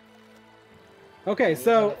here. Okay,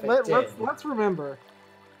 so Even if it did. let's remember.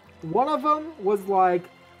 One of them was like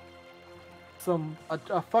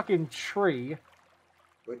a fucking tree,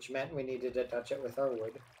 Which meant we needed to touch it with our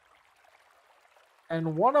wood.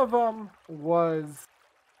 and one of them was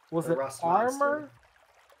The it rust armor? monster.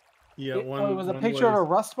 Yeah, It was a picture of a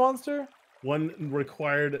rust monster. One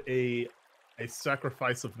required a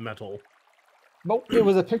sacrifice of metal. But it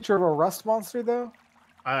was a picture of a rust monster, though.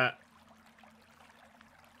 I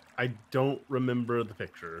don't remember the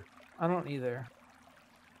picture. I don't either.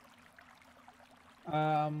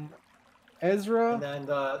 Ezra. And then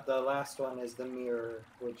the last one is the mirror,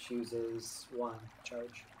 which uses one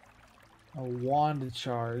charge. A wand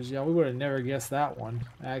charge. Yeah, we would have never guessed that one,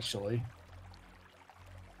 actually.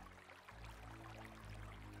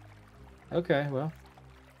 Okay, well.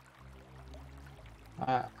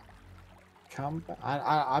 I'm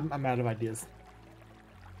out of ideas.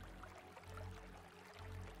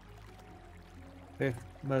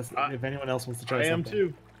 If anyone else wants to try I am something.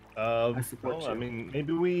 too. I support Well, you. I mean,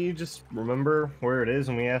 maybe we just remember where it is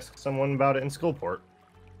and we ask someone about it in Skullport.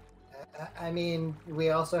 I mean,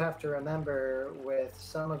 we also have to remember with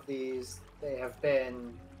some of these, they have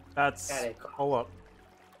been That's at a cost. hold up.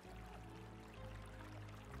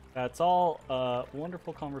 That's all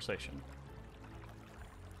wonderful conversation.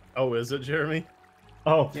 Oh, is it, Jeremy?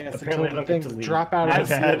 Oh, Yes, apparently I until don't get to things leave. drop out My of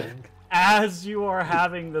the bad. ceiling. As you are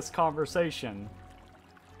having this conversation,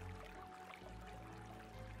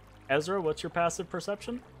 Ezra, what's your passive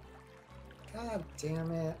perception? God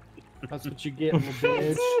damn it. That's what you get, little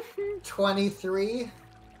bitch. 23?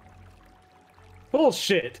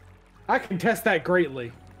 Bullshit. I contest that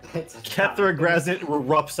greatly. It's a Kethra grabs it,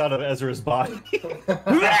 erupts out of Ezra's body.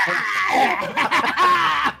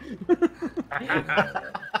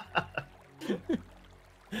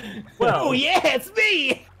 Well, Oh yeah, it's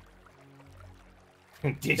me!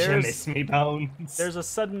 Did you There's- miss me, Bones? there's a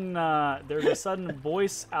sudden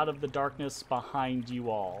voice out of the darkness behind you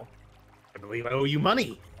all I believe I owe you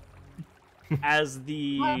money. as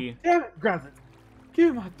the Damn it, grab it.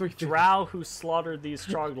 Give me my 350. drow who slaughtered these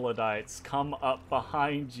troglodytes come up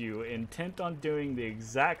behind you, intent on doing the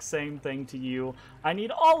exact same thing to you. I need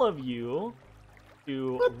all of you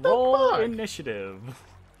to What the roll fuck? initiative.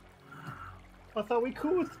 I thought we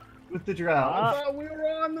cool with the drow. Ah. I thought we were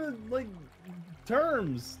on the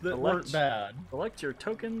terms that Elect- weren't bad. Select your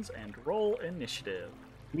tokens and roll initiative.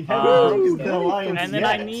 We Um, haven't broken the alliance And then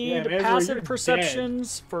yet. I need Yeah, Ezra, you're passive dead.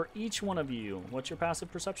 perceptions for each one of you. What's your passive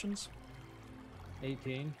perceptions?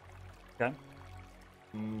 18. Okay.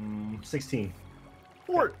 16.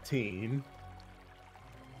 14.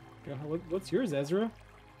 What's yours, Ezra?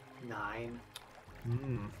 9.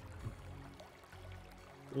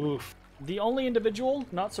 Oof. The only individual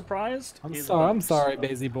not surprised. I'm is sorry. I'm Lux. sorry,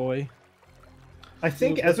 Basie boy. I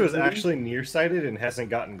think Little Ezra's bit. actually nearsighted and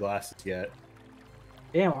hasn't gotten glasses yet.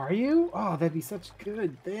 Damn, are you? Oh, that'd be such a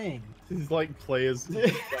good thing. He's like plays.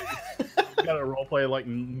 Got a role play like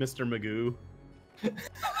Mr. Magoo.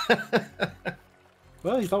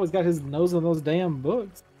 Well, he's always got his nose on those damn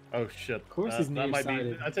books. Oh shit! Of course he's that might be.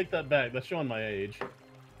 nearsighted. I take that back. That's showing my age.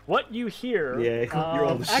 What you hear? Yeah, you're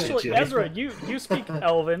old as shit, actually, Jimmy. Ezra, you speak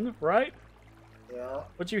Elven, right? Yeah.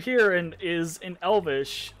 What you hear is in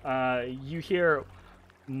Elvish. You hear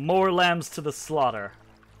more lambs to the slaughter.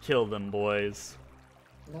 Kill them, boys.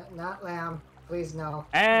 Not lamb. Please no.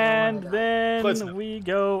 And then Listen. we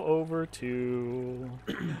go over to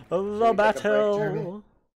we the take a break, battle. Jeremy?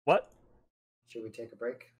 What? Should we take a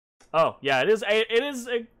break? Oh yeah, it is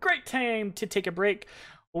a great time to take a break.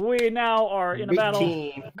 We now are in a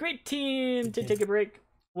battle. Great team to take a break.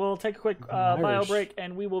 We'll take a quick bio Irish. break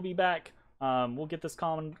and we will be back. We'll get this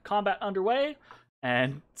combat underway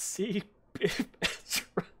and see if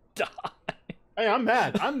Ezra died. Hey, I'm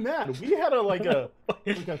mad. I'm mad. We had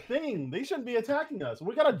a thing. They shouldn't be attacking us.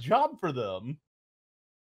 We got a job for them.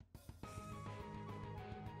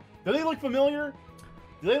 Do they look familiar?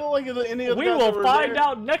 Do they look like any of the We guys that will were find there?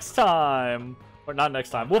 out next time. Or not next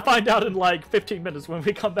time. We'll find out in like 15 minutes when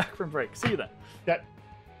we come back from break. See you then. Okay.